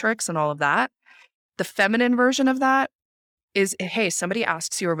metrics, and all of that. The feminine version of that is, hey, somebody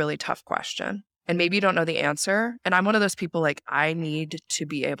asks you a really tough question and maybe you don't know the answer. And I'm one of those people like, I need to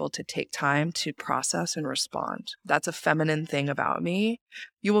be able to take time to process and respond. That's a feminine thing about me.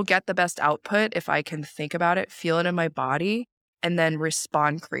 You will get the best output if I can think about it, feel it in my body, and then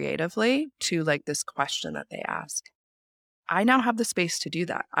respond creatively to like this question that they ask. I now have the space to do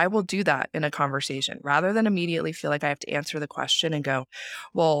that. I will do that in a conversation rather than immediately feel like I have to answer the question and go,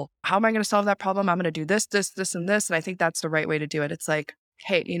 well, how am I going to solve that problem? I'm going to do this, this, this, and this. And I think that's the right way to do it. It's like,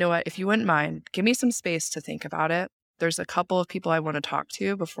 hey, you know what? If you wouldn't mind, give me some space to think about it. There's a couple of people I want to talk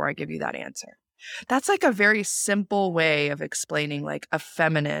to before I give you that answer. That's like a very simple way of explaining like a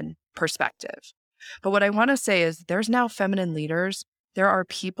feminine perspective. But what I want to say is there's now feminine leaders. There are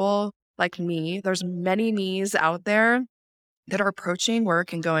people like me. There's many me's out there that are approaching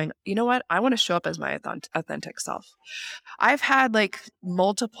work and going, you know what? I want to show up as my authentic self. I've had like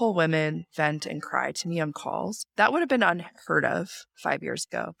multiple women vent and cry to me on calls. That would have been unheard of 5 years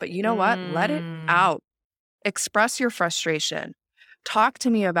ago. But you know what? Let it Mm. out. Express your frustration. Talk to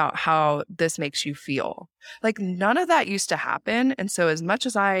me about how this makes you feel. Like none of that used to happen. And so as much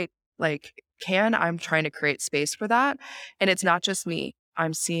as I like I'm trying to create space for that. And it's not just me.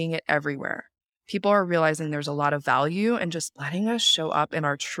 I'm seeing it everywhere. People are realizing there's a lot of value in just letting us show up in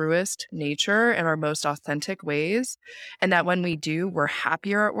our truest nature and our most authentic ways. And that when we do, we're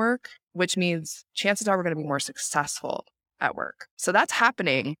happier at work, which means chances are we're going to be more successful at work. So that's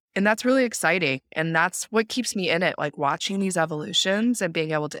happening and that's really exciting. And that's what keeps me in it, like watching these evolutions and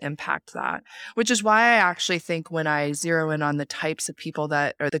being able to impact that, which is why I actually think when I zero in on the types of people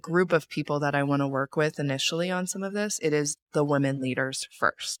that or the group of people that I want to work with initially on some of this, it is the women leaders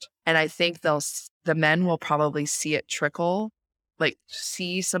first. And I think the men will probably see it trickle, like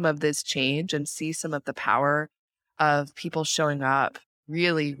see some of this change and see some of the power of people showing up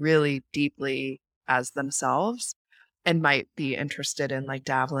really, really deeply as themselves and might be interested in like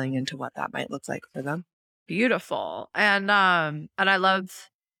dabbling into what that might look like for them. Beautiful. And I love,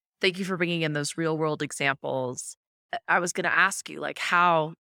 thank you for bringing in those real world examples. I was going to ask you, like,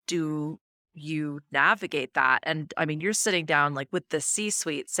 how do you navigate that? And I mean, you're sitting down like with the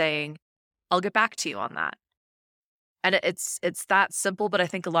C-suite saying, I'll get back to you on that. And it's that simple, but I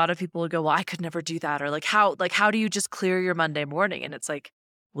think a lot of people would go, "Well, I could never do that," or how do you just clear your Monday morning? And it's like,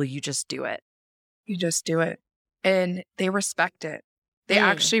 "Well, you just do it." You just do it. And they respect it. They Mm,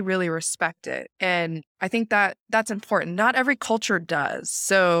 actually really respect it. And I think that that's important. Not every culture does.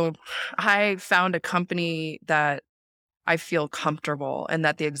 So I found a company that I feel comfortable and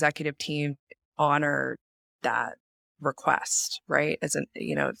that the executive team honor that request, right? As an,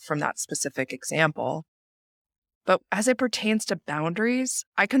 from that specific example. But as it pertains to boundaries,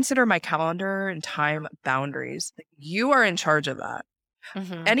 I consider my calendar and time boundaries. Like, you are in charge of that.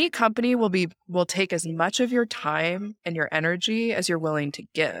 mhm. Any company will take as much of your time and your energy as you're willing to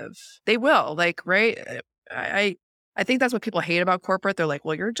give. They will, like, right? I I think that's what people hate about corporate. They're like,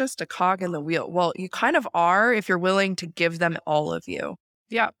 well, you're just a cog in the wheel. Well, you kind of are if you're willing to give them all of you.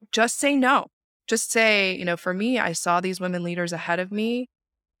 Yeah. Just say no. Just say, for me, I saw these women leaders ahead of me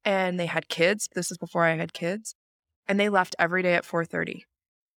and they had kids. This is before I had kids. And they left every day at 4:30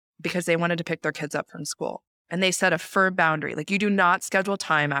 because they wanted to pick their kids up from school. And they set a firm boundary. Like, you do not schedule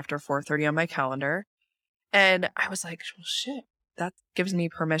time after 4:30 on my calendar. And I was like, well, shit, that gives me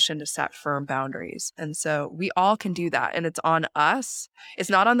permission to set firm boundaries. And so we all can do that. And it's on us. It's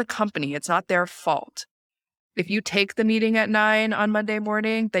not on the company. It's not their fault. If you take the meeting at 9 on Monday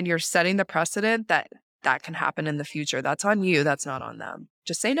morning, then you're setting the precedent that that can happen in the future. That's on you. That's not on them.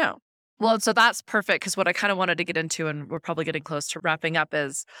 Just say no. Well, so that's perfect because what I kind of wanted to get into, and we're probably getting close to wrapping up,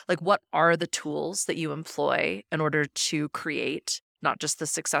 is like, what are the tools that you employ in order to create not just the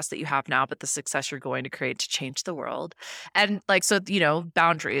success that you have now, but the success you're going to create to change the world? And like, so,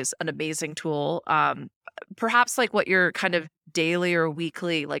 boundaries, an amazing tool. Perhaps like what your kind of daily or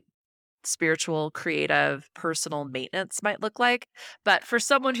weekly, like spiritual, creative, personal maintenance might look like. But for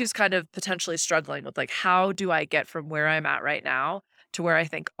someone who's kind of potentially struggling with like, how do I get from where I'm at right now to where I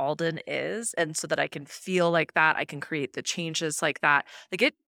think Alden is? And so that I can feel like that, I can create the changes like that.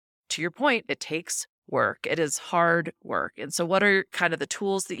 Like to your point, it takes work. It is hard work. And so what are kind of the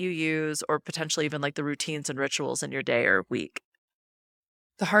tools that you use or potentially even like the routines and rituals in your day or week?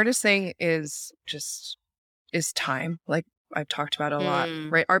 The hardest thing is time. Like I've talked about a lot,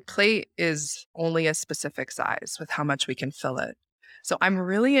 Mm, right? Our plate is only a specific size with how much we can fill it. So I'm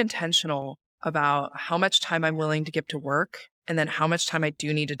really intentional about how much time I'm willing to give to work and then how much time I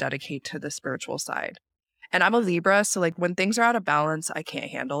do need to dedicate to the spiritual side. And I'm a Libra, so like when things are out of balance, I can't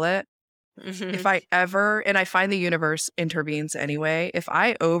handle it. If mhm. I ever, and I find the universe intervenes anyway, if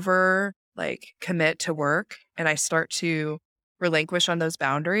I over like commit to work and I start to relinquish on those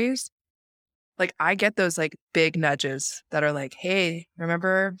boundaries, like, I get those, like, big nudges that are like, "Hey,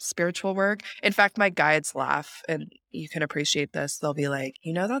 remember spiritual work?" In fact, my guides laugh, and you can appreciate this. They'll be like,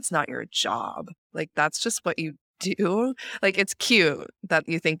 that's not your job. Like, that's just what you do." Like, it's cute that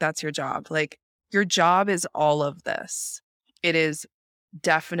you think that's your job. Like, your job is all of this. It is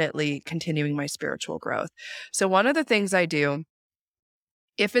definitely continuing my spiritual growth. So one of the things I do,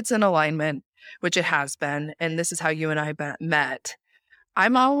 if it's in alignment, which it has been, and this is how you and I met,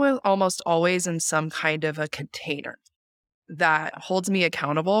 I'm almost always in some kind of a container that holds me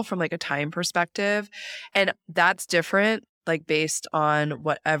accountable from like a time perspective. And that's different, like based on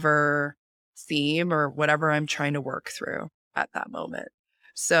whatever theme or whatever I'm trying to work through at that moment.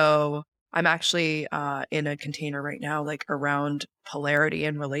 So I'm actually in a container right now, like around polarity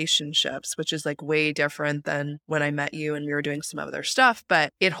and relationships, which is like way different than when I met you and we were doing some other stuff.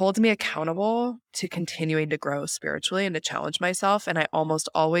 But it holds me accountable to continuing to grow spiritually and to challenge myself. And I almost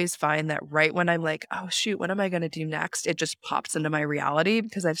always find that right when I'm like, oh, shoot, what am I going to do next? It just pops into my reality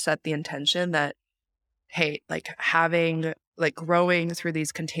because I've set the intention that, hey, like having like growing through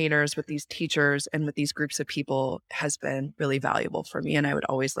these containers with these teachers and with these groups of people has been really valuable for me. And I would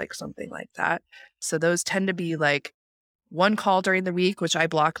always like something like that. So those tend to be like one call during the week, which I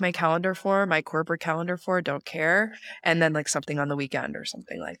block my calendar for, my corporate calendar for, don't care. And then like something on the weekend or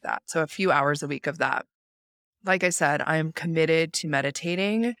something like that. So a few hours a week of that. Like I said, I'm committed to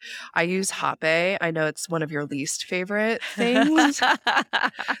meditating. I use Hape. I know it's one of your least favorite things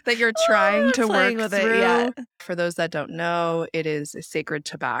that you're trying Oh, to playing work with it yet. through. For those that don't know, it is a sacred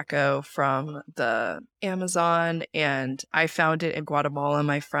tobacco from the Amazon. And I found it in Guatemala.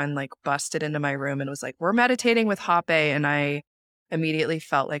 My friend like busted into my room and was like, we're meditating with Hape. And I immediately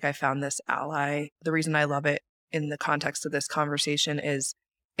felt like I found this ally. The reason I love it in the context of this conversation is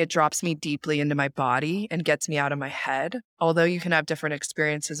it drops me deeply into my body and gets me out of my head. Although you can have different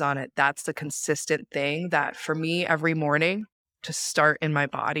experiences on it, that's the consistent thing that for me every morning to start in my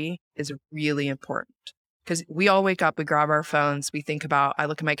body is really important. Because we all wake up, we grab our phones, we think about, I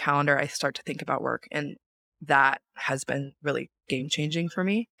look at my calendar, I start to think about work. And that has been really game changing for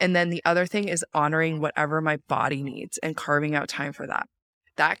me. And then the other thing is honoring whatever my body needs and carving out time for that.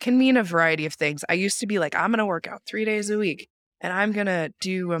 That can mean a variety of things. I used to be like, I'm going to work out 3 days a week and I'm going to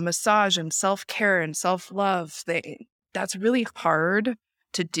do a massage and self-care and self-love thing. That's really hard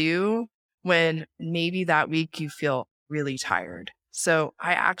to do when maybe that week you feel really tired. So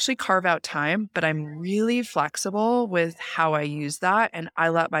I actually carve out time, but I'm really flexible with how I use that. And I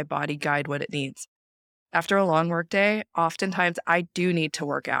let my body guide what it needs. After a long work day, oftentimes I do need to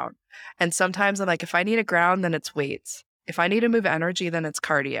work out. And sometimes I'm like, if I need a ground, then it's weights. If I need to move energy, then it's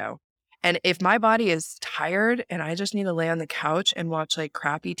cardio. And if my body is tired and I just need to lay on the couch and watch like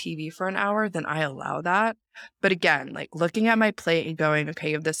crappy TV for an hour, then I allow that. But again, like looking at my plate and going, okay,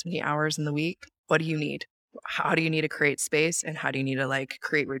 you have this many hours in the week. What do you need? How do you need to create space? And how do you need to like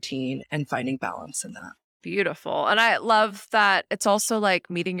create routine and finding balance in that? Beautiful. And I love that it's also like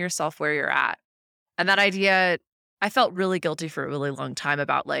meeting yourself where you're at. And that idea, I felt really guilty for a really long time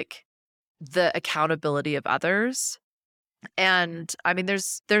about like the accountability of others. And I mean,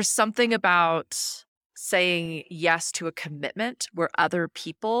 there's something about saying yes to a commitment where other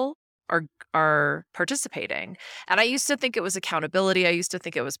people are participating. And I used to think it was accountability. I used to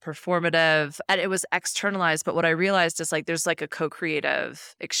think it was performative and it was externalized. But what I realized is like there's like a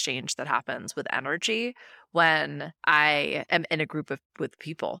co-creative exchange that happens with energy when I am in a group with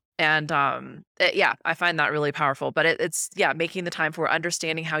people. And yeah, I find that really powerful. But it's making the time for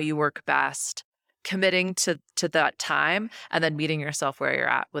understanding how you work best, committing to that time, and then meeting yourself where you're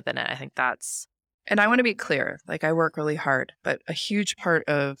at within it. I think that's. And I want to be clear, like I work really hard, but a huge part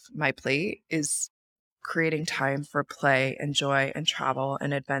of my plate is creating time for play and joy and travel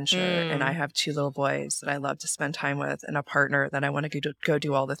and adventure. And I have 2 little boys that I love to spend time with and a partner that I want to go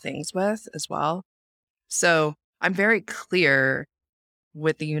do all the things with as well. So I'm very clear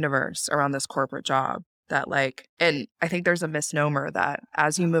with the universe around this corporate job that like, and I think there's a misnomer that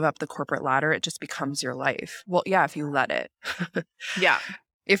as you move up the corporate ladder, it just becomes your life. Well, yeah, if you let it. Yeah.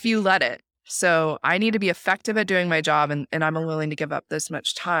 If you let it. So I need to be effective at doing my job and I'm willing to give up this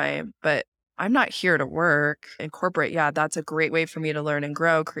much time, but I'm not here to work in corporate. Yeah, that's a great way for me to learn and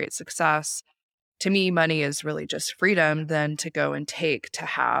grow, create success. To me, money is really just freedom then to go and take to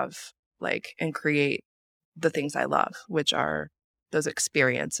have like and create the things I love, which are those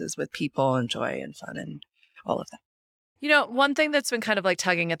experiences with people and joy and fun and all of that. You know, one thing that's been kind of like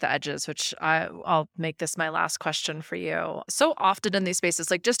tugging at the edges, which I'll make this my last question for you. So often in these spaces,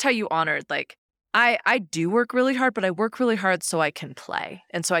 like just how you honored, like I do work really hard, but I work really hard so I can play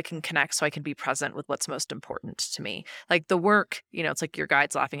and so I can connect, so I can be present with what's most important to me. Like the work, you know, it's like your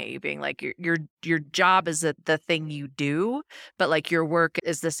guide's laughing at you being like your job is the thing you do, but like your work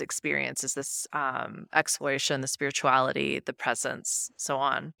is this experience, is this exploration, the spirituality, the presence, so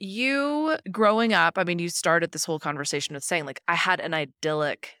on. You growing up, I mean, you started this whole conversation with saying like I had an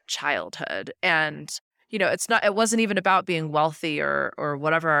idyllic childhood and you know, it wasn't even about being wealthy or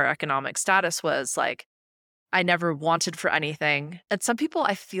whatever our economic status was. Like, I never wanted for anything. And some people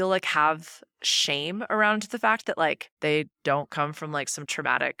I feel like have shame around the fact that like they don't come from like some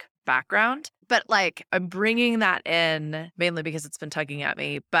traumatic background. But like, I'm bringing that in mainly because it's been tugging at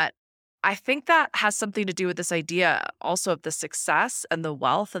me. But I think that has something to do with this idea also of the success and the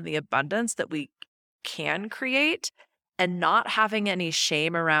wealth and the abundance that we can create and not having any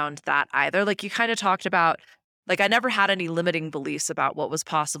shame around that either. Like you kind of talked about, like I never had any limiting beliefs about what was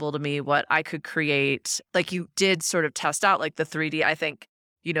possible to me, what I could create. Like you did sort of test out like the 3D, I think,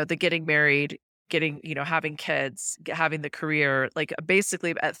 you know, the getting married, getting, you know, having kids, having the career, like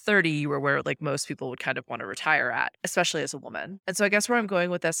basically at 30, you were where like most people would kind of want to retire at, especially as a woman. And so I guess where I'm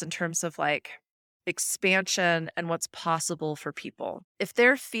going with this in terms of like expansion and what's possible for people, if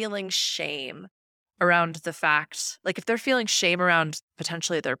they're feeling shame around the fact, like if they're feeling shame around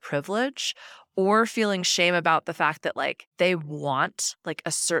potentially their privilege or feeling shame about the fact that like they want like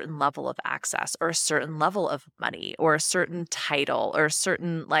a certain level of access or a certain level of money or a certain title or a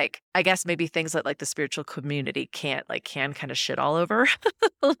certain like, I guess maybe things that like the spiritual community can kind of shit all over.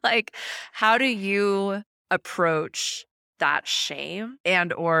 Like, how do you approach that shame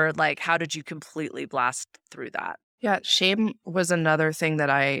and or like, how did you completely blast through that? Yeah, shame was another thing that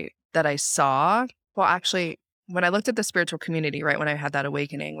I saw. Well, actually, when I looked at the spiritual community, right, when I had that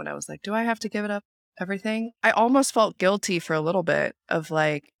awakening, when I was like, do I have to give it up everything? I almost felt guilty for a little bit of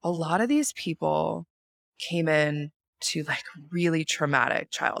like, a lot of these people came in to like really traumatic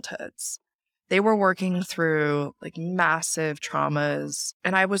childhoods. They were working through like massive traumas.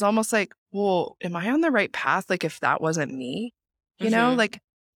 And I was almost like, well, am I on the right path? Like, if that wasn't me, like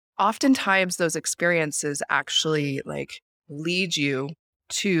oftentimes those experiences actually like lead you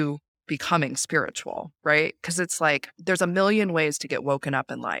to becoming spiritual, right? Because it's like there's a million ways to get woken up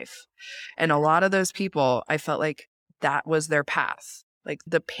in life. And a lot of those people, I felt like that was their path. Like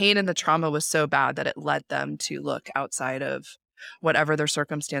the pain and the trauma was so bad that it led them to look outside of whatever their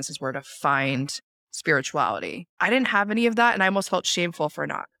circumstances were to find spirituality. I didn't have any of that. And I almost felt shameful for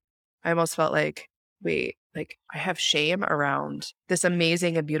not. I almost felt like, wait, like I have shame around this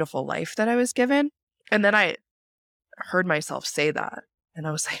amazing and beautiful life that I was given. And then I heard myself say that. And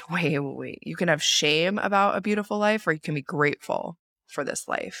I was like, wait, you can have shame about a beautiful life or you can be grateful for this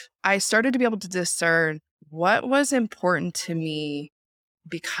life. I started to be able to discern what was important to me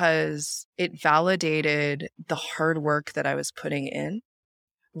because it validated the hard work that I was putting in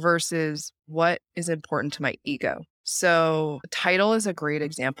versus what is important to my ego. So title is a great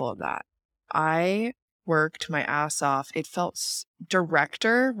example of that. I worked my ass off. It felt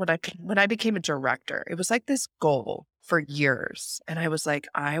director when I became a director. It was like this goal for years. And I was like,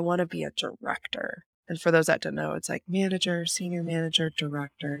 I want to be a director. And for those that don't know, it's like manager, senior manager,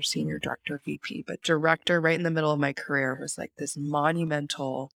 director, senior director, VP. But director right in the middle of my career was like this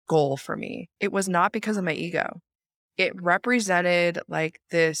monumental goal for me. It was not because of my ego. It represented like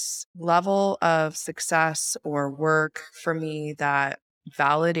this level of success or work for me that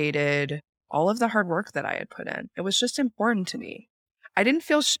validated all of the hard work that I had put in. It was just important to me. I didn't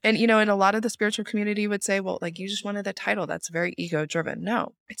feel, and a lot of the spiritual community would say, well, like you just wanted the title. That's very ego driven.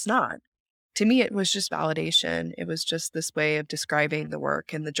 No, it's not. To me, it was just validation. It was just this way of describing the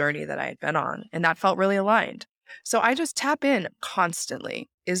work and the journey that I had been on. And that felt really aligned. So I just tap in constantly.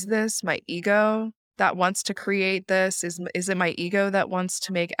 Is this my ego that wants to create this? Is it my ego that wants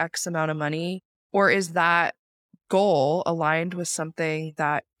to make X amount of money? Or is that goal aligned with something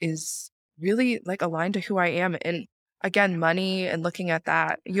that is really like aligned to who I am? And again, money and looking at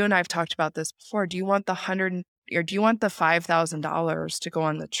that, you and I have talked about this before. Do you want the $5,000 to go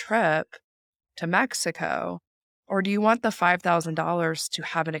on the trip to Mexico? Or do you want the $5,000 to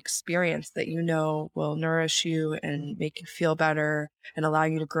have an experience that will nourish you and make you feel better and allow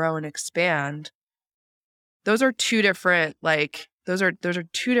you to grow and expand? Those are two different, those are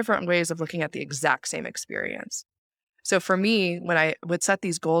two different ways of looking at the exact same experience. So for me, when I would set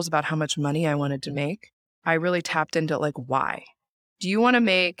these goals about how much money I wanted to make, I really tapped into like, why? Do you want to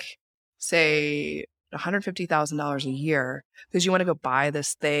make, say, $150,000 a year because you want to go buy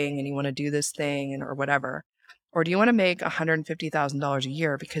this thing and you want to do this thing or whatever? Or do you want to make $150,000 a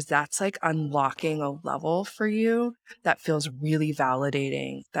year because that's like unlocking a level for you that feels really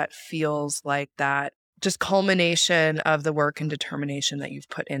validating, that feels like that just culmination of the work and determination that you've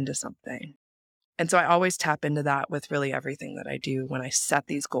put into something? And so I always tap into that with really everything that I do when I set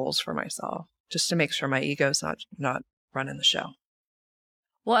these goals for myself, just to make sure my ego's not running the show.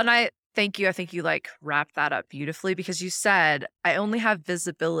 Well, and I thank you. I think you like wrapped that up beautifully because you said, I only have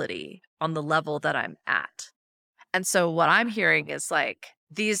visibility on the level that I'm at. And so what I'm hearing is like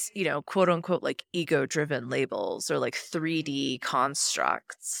these, quote unquote, like ego driven labels or like 3D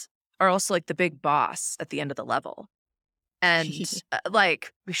constructs are also like the big boss at the end of the level. And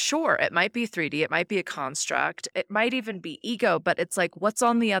sure, it might be 3D, it might be a construct, it might even be ego, but it's like, what's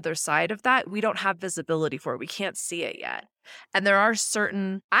on the other side of that? We don't have visibility for it. We can't see it yet. And there are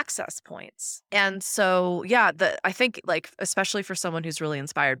certain access points. And so, yeah, I think like, especially for someone who's really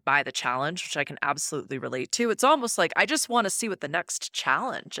inspired by the challenge, which I can absolutely relate to, it's almost like, I just want to see what the next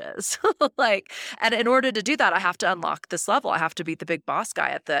challenge is. And in order to do that, I have to unlock this level. I have to beat the big boss guy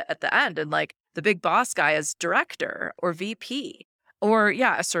at the end. And like, the big boss guy is director or VP or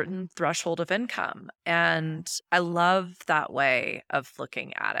a certain threshold of income. And I love that way of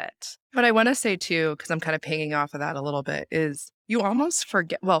looking at it. What I want to say too, because I'm kind of pinging off of that a little bit, is you almost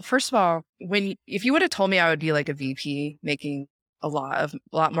forget. Well, first of all, if you would have told me I would be like a VP making a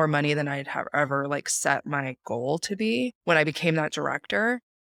lot more money than I'd have ever like set my goal to be when I became that director,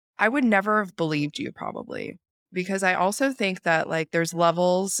 I would never have believed you probably. Because I also think that like there's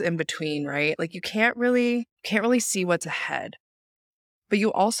levels in between, right? Like you can't really see what's ahead. But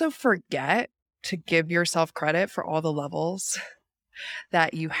you also forget to give yourself credit for all the levels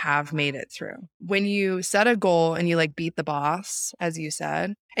that you have made it through. When you set a goal and you like beat the boss, as you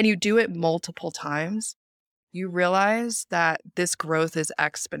said, and you do it multiple times, you realize that this growth is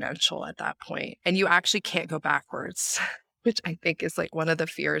exponential at that point and you actually can't go backwards, which I think is like one of the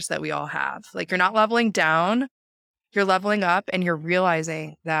fears that we all have. Like you're not leveling down, you're leveling up and you're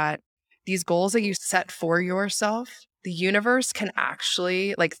realizing that these goals that you set for yourself the universe can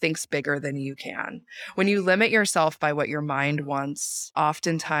actually like thinks bigger than you can. When you limit yourself by what your mind wants,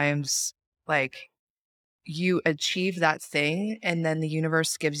 oftentimes like you achieve that thing and then the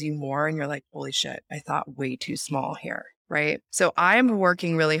universe gives you more and you're like, holy shit, I thought way too small here. Right. So I'm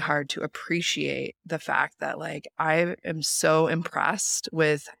working really hard to appreciate the fact that like I am so impressed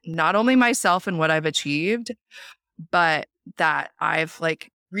with not only myself and what I've achieved, but that I've like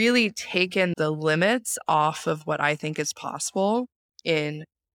really taken the limits off of what I think is possible in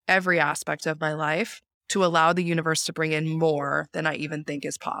every aspect of my life to allow the universe to bring in more than I even think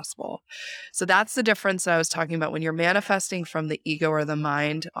is possible. So that's the difference that I was talking about. When you're manifesting from the ego or the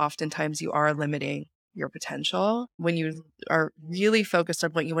mind, oftentimes you are limiting your potential. When you are really focused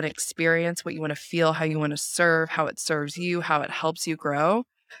on what you want to experience, what you want to feel, how you want to serve, how it serves you, how it helps you grow,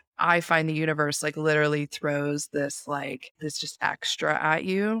 I find the universe like literally throws this just extra at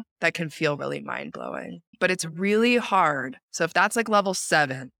you that can feel really mind blowing. But it's really hard. So if that's like level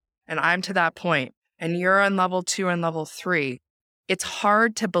 7 and I'm to that point and you're on level 2 and level 3, it's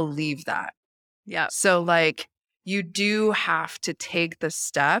hard to believe that. Yeah. So like you do have to take the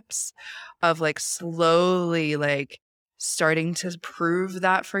steps of like slowly like starting to prove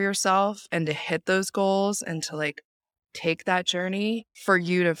that for yourself and to hit those goals and to like take that journey for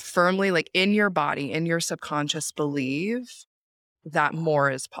you to firmly like in your body, in your subconscious believe that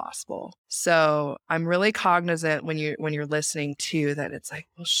more is possible. So I'm really cognizant when you're listening to that it's like,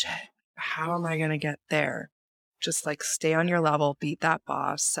 well shit, how am I going to get there? Just like stay on your level, beat that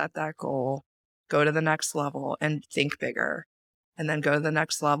boss, set that goal, go to the next level and think bigger. And then go to the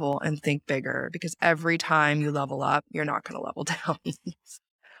next level and think bigger because every time you level up, you're not going to level down.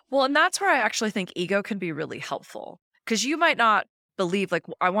 Well, and that's where I actually think ego can be really helpful because you might not believe, like,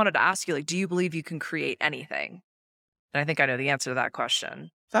 I wanted to ask you, like, do you believe you can create anything? And I think I know the answer to that question.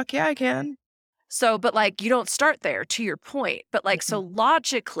 Fuck yeah, I can. So, but like, you don't start there to your point. But like, so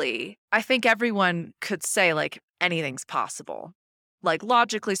logically, I think everyone could say, like, anything's possible. Like,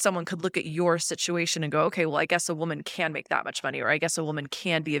 logically, someone could look at your situation and go, okay, well, I guess a woman can make that much money, or I guess a woman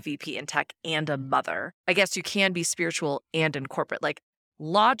can be a VP in tech and a mother. I guess you can be spiritual and in corporate. Like,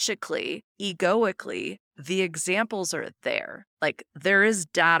 logically, egoically, the examples are there. Like, there is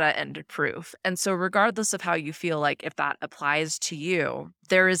data and proof. And so, regardless of how you feel, like, if that applies to you,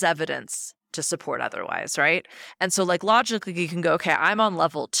 there is evidence to support otherwise, right? And so, like, logically, you can go, okay, I'm on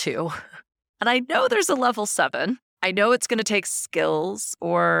level 2, and I know there's a level 7. I know it's going to take skills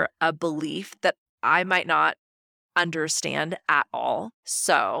or a belief that I might not understand at all.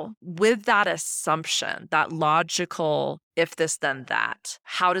 So, with that assumption, that logical if this, then that,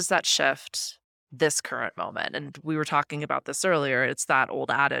 how does that shift this current moment? And we were talking about this earlier. It's that old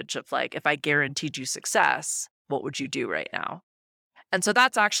adage of like, if I guaranteed you success, what would you do right now? And so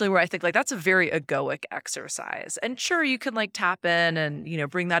that's actually where I think like that's a very egoic exercise. And sure, you can like tap in and,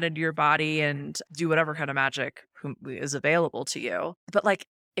 bring that into your body and do whatever kind of magic is available to you. But like,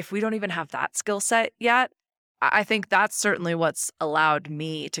 if we don't even have that skill set yet, I think that's certainly what's allowed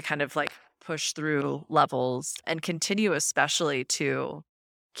me to kind of like push through levels and continue, especially to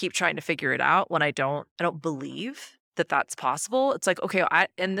keep trying to figure it out when I don't believe that that's possible. It's like, okay,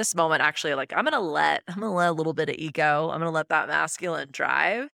 in this moment, actually, like I'm gonna let a little bit of ego. I'm gonna let that masculine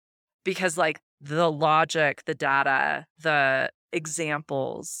drive because like the logic, the data, the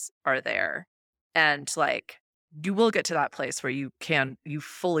examples are there. And like you will get to that place where you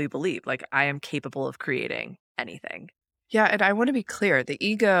fully believe like I am capable of creating anything. Yeah. And I want to be clear, the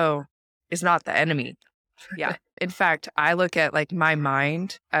ego is not the enemy. Yeah. In fact, I look at like my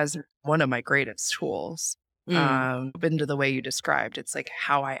mind as one of my greatest tools. Into the way you described. It's like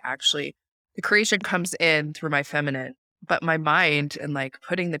how I actually, the creation comes in through my feminine, but my mind and like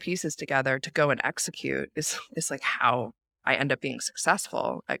putting the pieces together to go and execute is like how I end up being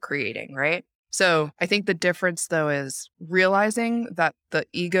successful at creating, right? So I think the difference though is realizing that the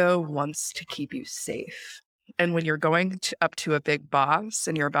ego wants to keep you safe. And when you're going up to a big boss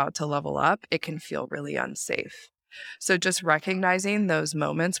and you're about to level up, it can feel really unsafe. So just recognizing those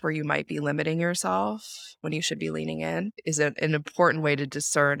moments where you might be limiting yourself when you should be leaning in is an important way to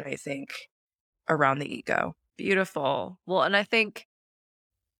discern, I think, around the ego. Beautiful. Well, and I think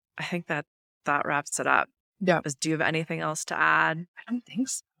that wraps it up. Yeah. Do you have anything else to add? I don't think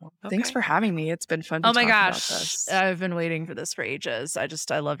so. Okay. Thanks for having me. It's been fun to Oh my talk about gosh. this. I've been waiting for this for ages.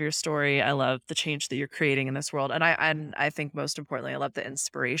 I love your story. I love the change that you're creating in this world. And I think most importantly, I love the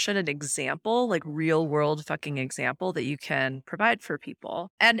inspiration and example, like real world fucking example that you can provide for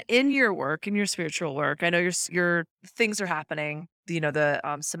people. And in your work, in your spiritual work, I know your things are happening. The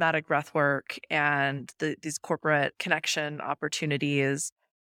somatic breath work and these corporate connection opportunities.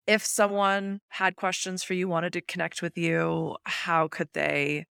 if someone had questions for you, wanted to connect with you, how could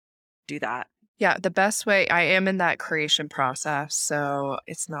they do that? Yeah, the best way, I am in that creation process. So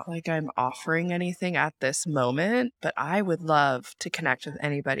it's not like I'm offering anything at this moment, but I would love to connect with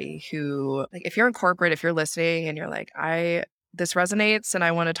anybody who, like, if you're in corporate, if you're listening and you're like, this resonates and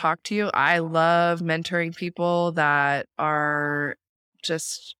I want to talk to you. I love mentoring people that are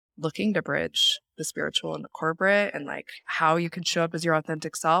just looking to bridge the spiritual and the corporate and like how you can show up as your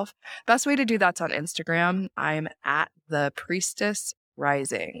authentic self. Best way to do that's on Instagram. I'm at the Priestess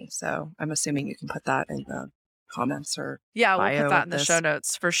Rising. So I'm assuming you can put that in the comments or Yeah, we'll put bio that of in the show this.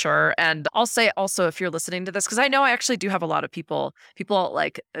 notes for sure. And I'll say also, if you're listening to this, because I know I actually do have a lot of people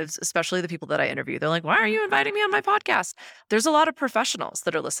like, especially the people that I interview, they're like, why are you inviting me on my podcast? There's a lot of professionals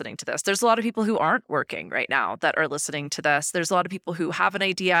that are listening to this. There's a lot of people who aren't working right now that are listening to this. There's a lot of people who have an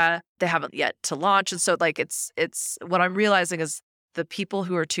idea, they haven't yet to launch. And so like, it's what I'm realizing is the people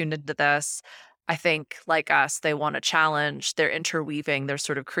who are tuned into this, I think, like us, they want a challenge. They're interweaving their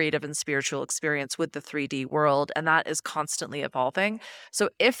sort of creative and spiritual experience with the 3D world, and that is constantly evolving. So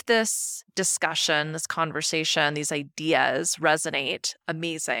if this discussion, this conversation, these ideas resonate,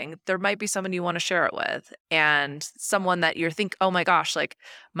 amazing. There might be someone you want to share it with, and someone that you think, oh my gosh, like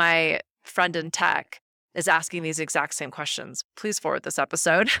my friend in tech is asking these exact same questions. Please forward this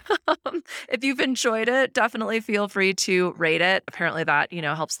episode. If you've enjoyed it, definitely feel free to rate it. Apparently that,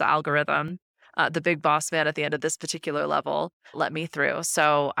 helps the algorithm. The big boss man at the end of this particular level let me through.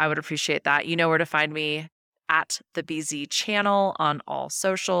 So I would appreciate that. You know where to find me, at the BZ channel on all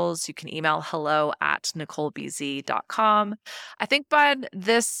socials. You can email hello@NicoleBZ.com. I think when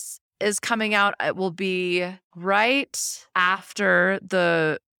this is coming out, it will be right after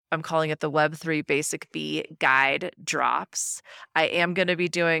I'm calling it the Web3 Basic B guide drops. I am going to be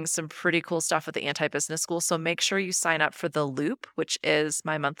doing some pretty cool stuff with the Anti-Business School. So make sure you sign up for The Loop, which is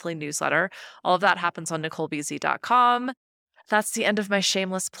my monthly newsletter. All of that happens on NicoleBZ.com. That's the end of my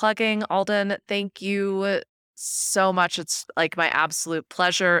shameless plugging. Alden, thank you so much. It's like my absolute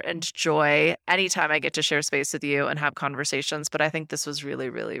pleasure and joy anytime I get to share space with you and have conversations. But I think this was really,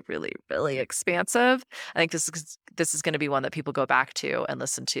 really, really, really expansive. I think this is going to be one that people go back to and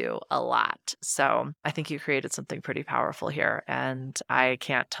listen to a lot. So I think you created something pretty powerful here, and I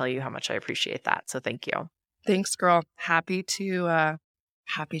can't tell you how much I appreciate that. So thank you. Thanks, girl. Happy to have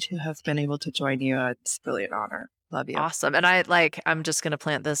been able to join you. It's really an honor. Love you. Awesome. And I'm just going to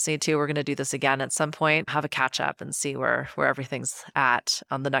plant this seed too. We're going to do this again at some point, have a catch up and see where everything's at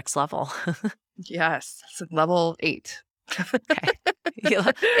on the next level. Yes. It's level 8. Okay.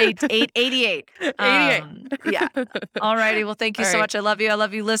 88. 88. Yeah. All righty. Well, thank you so much. I love you. I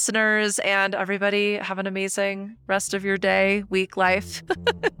love you, listeners, and everybody. Have an amazing rest of your day, week, life,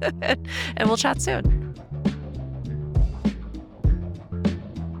 and we'll chat soon.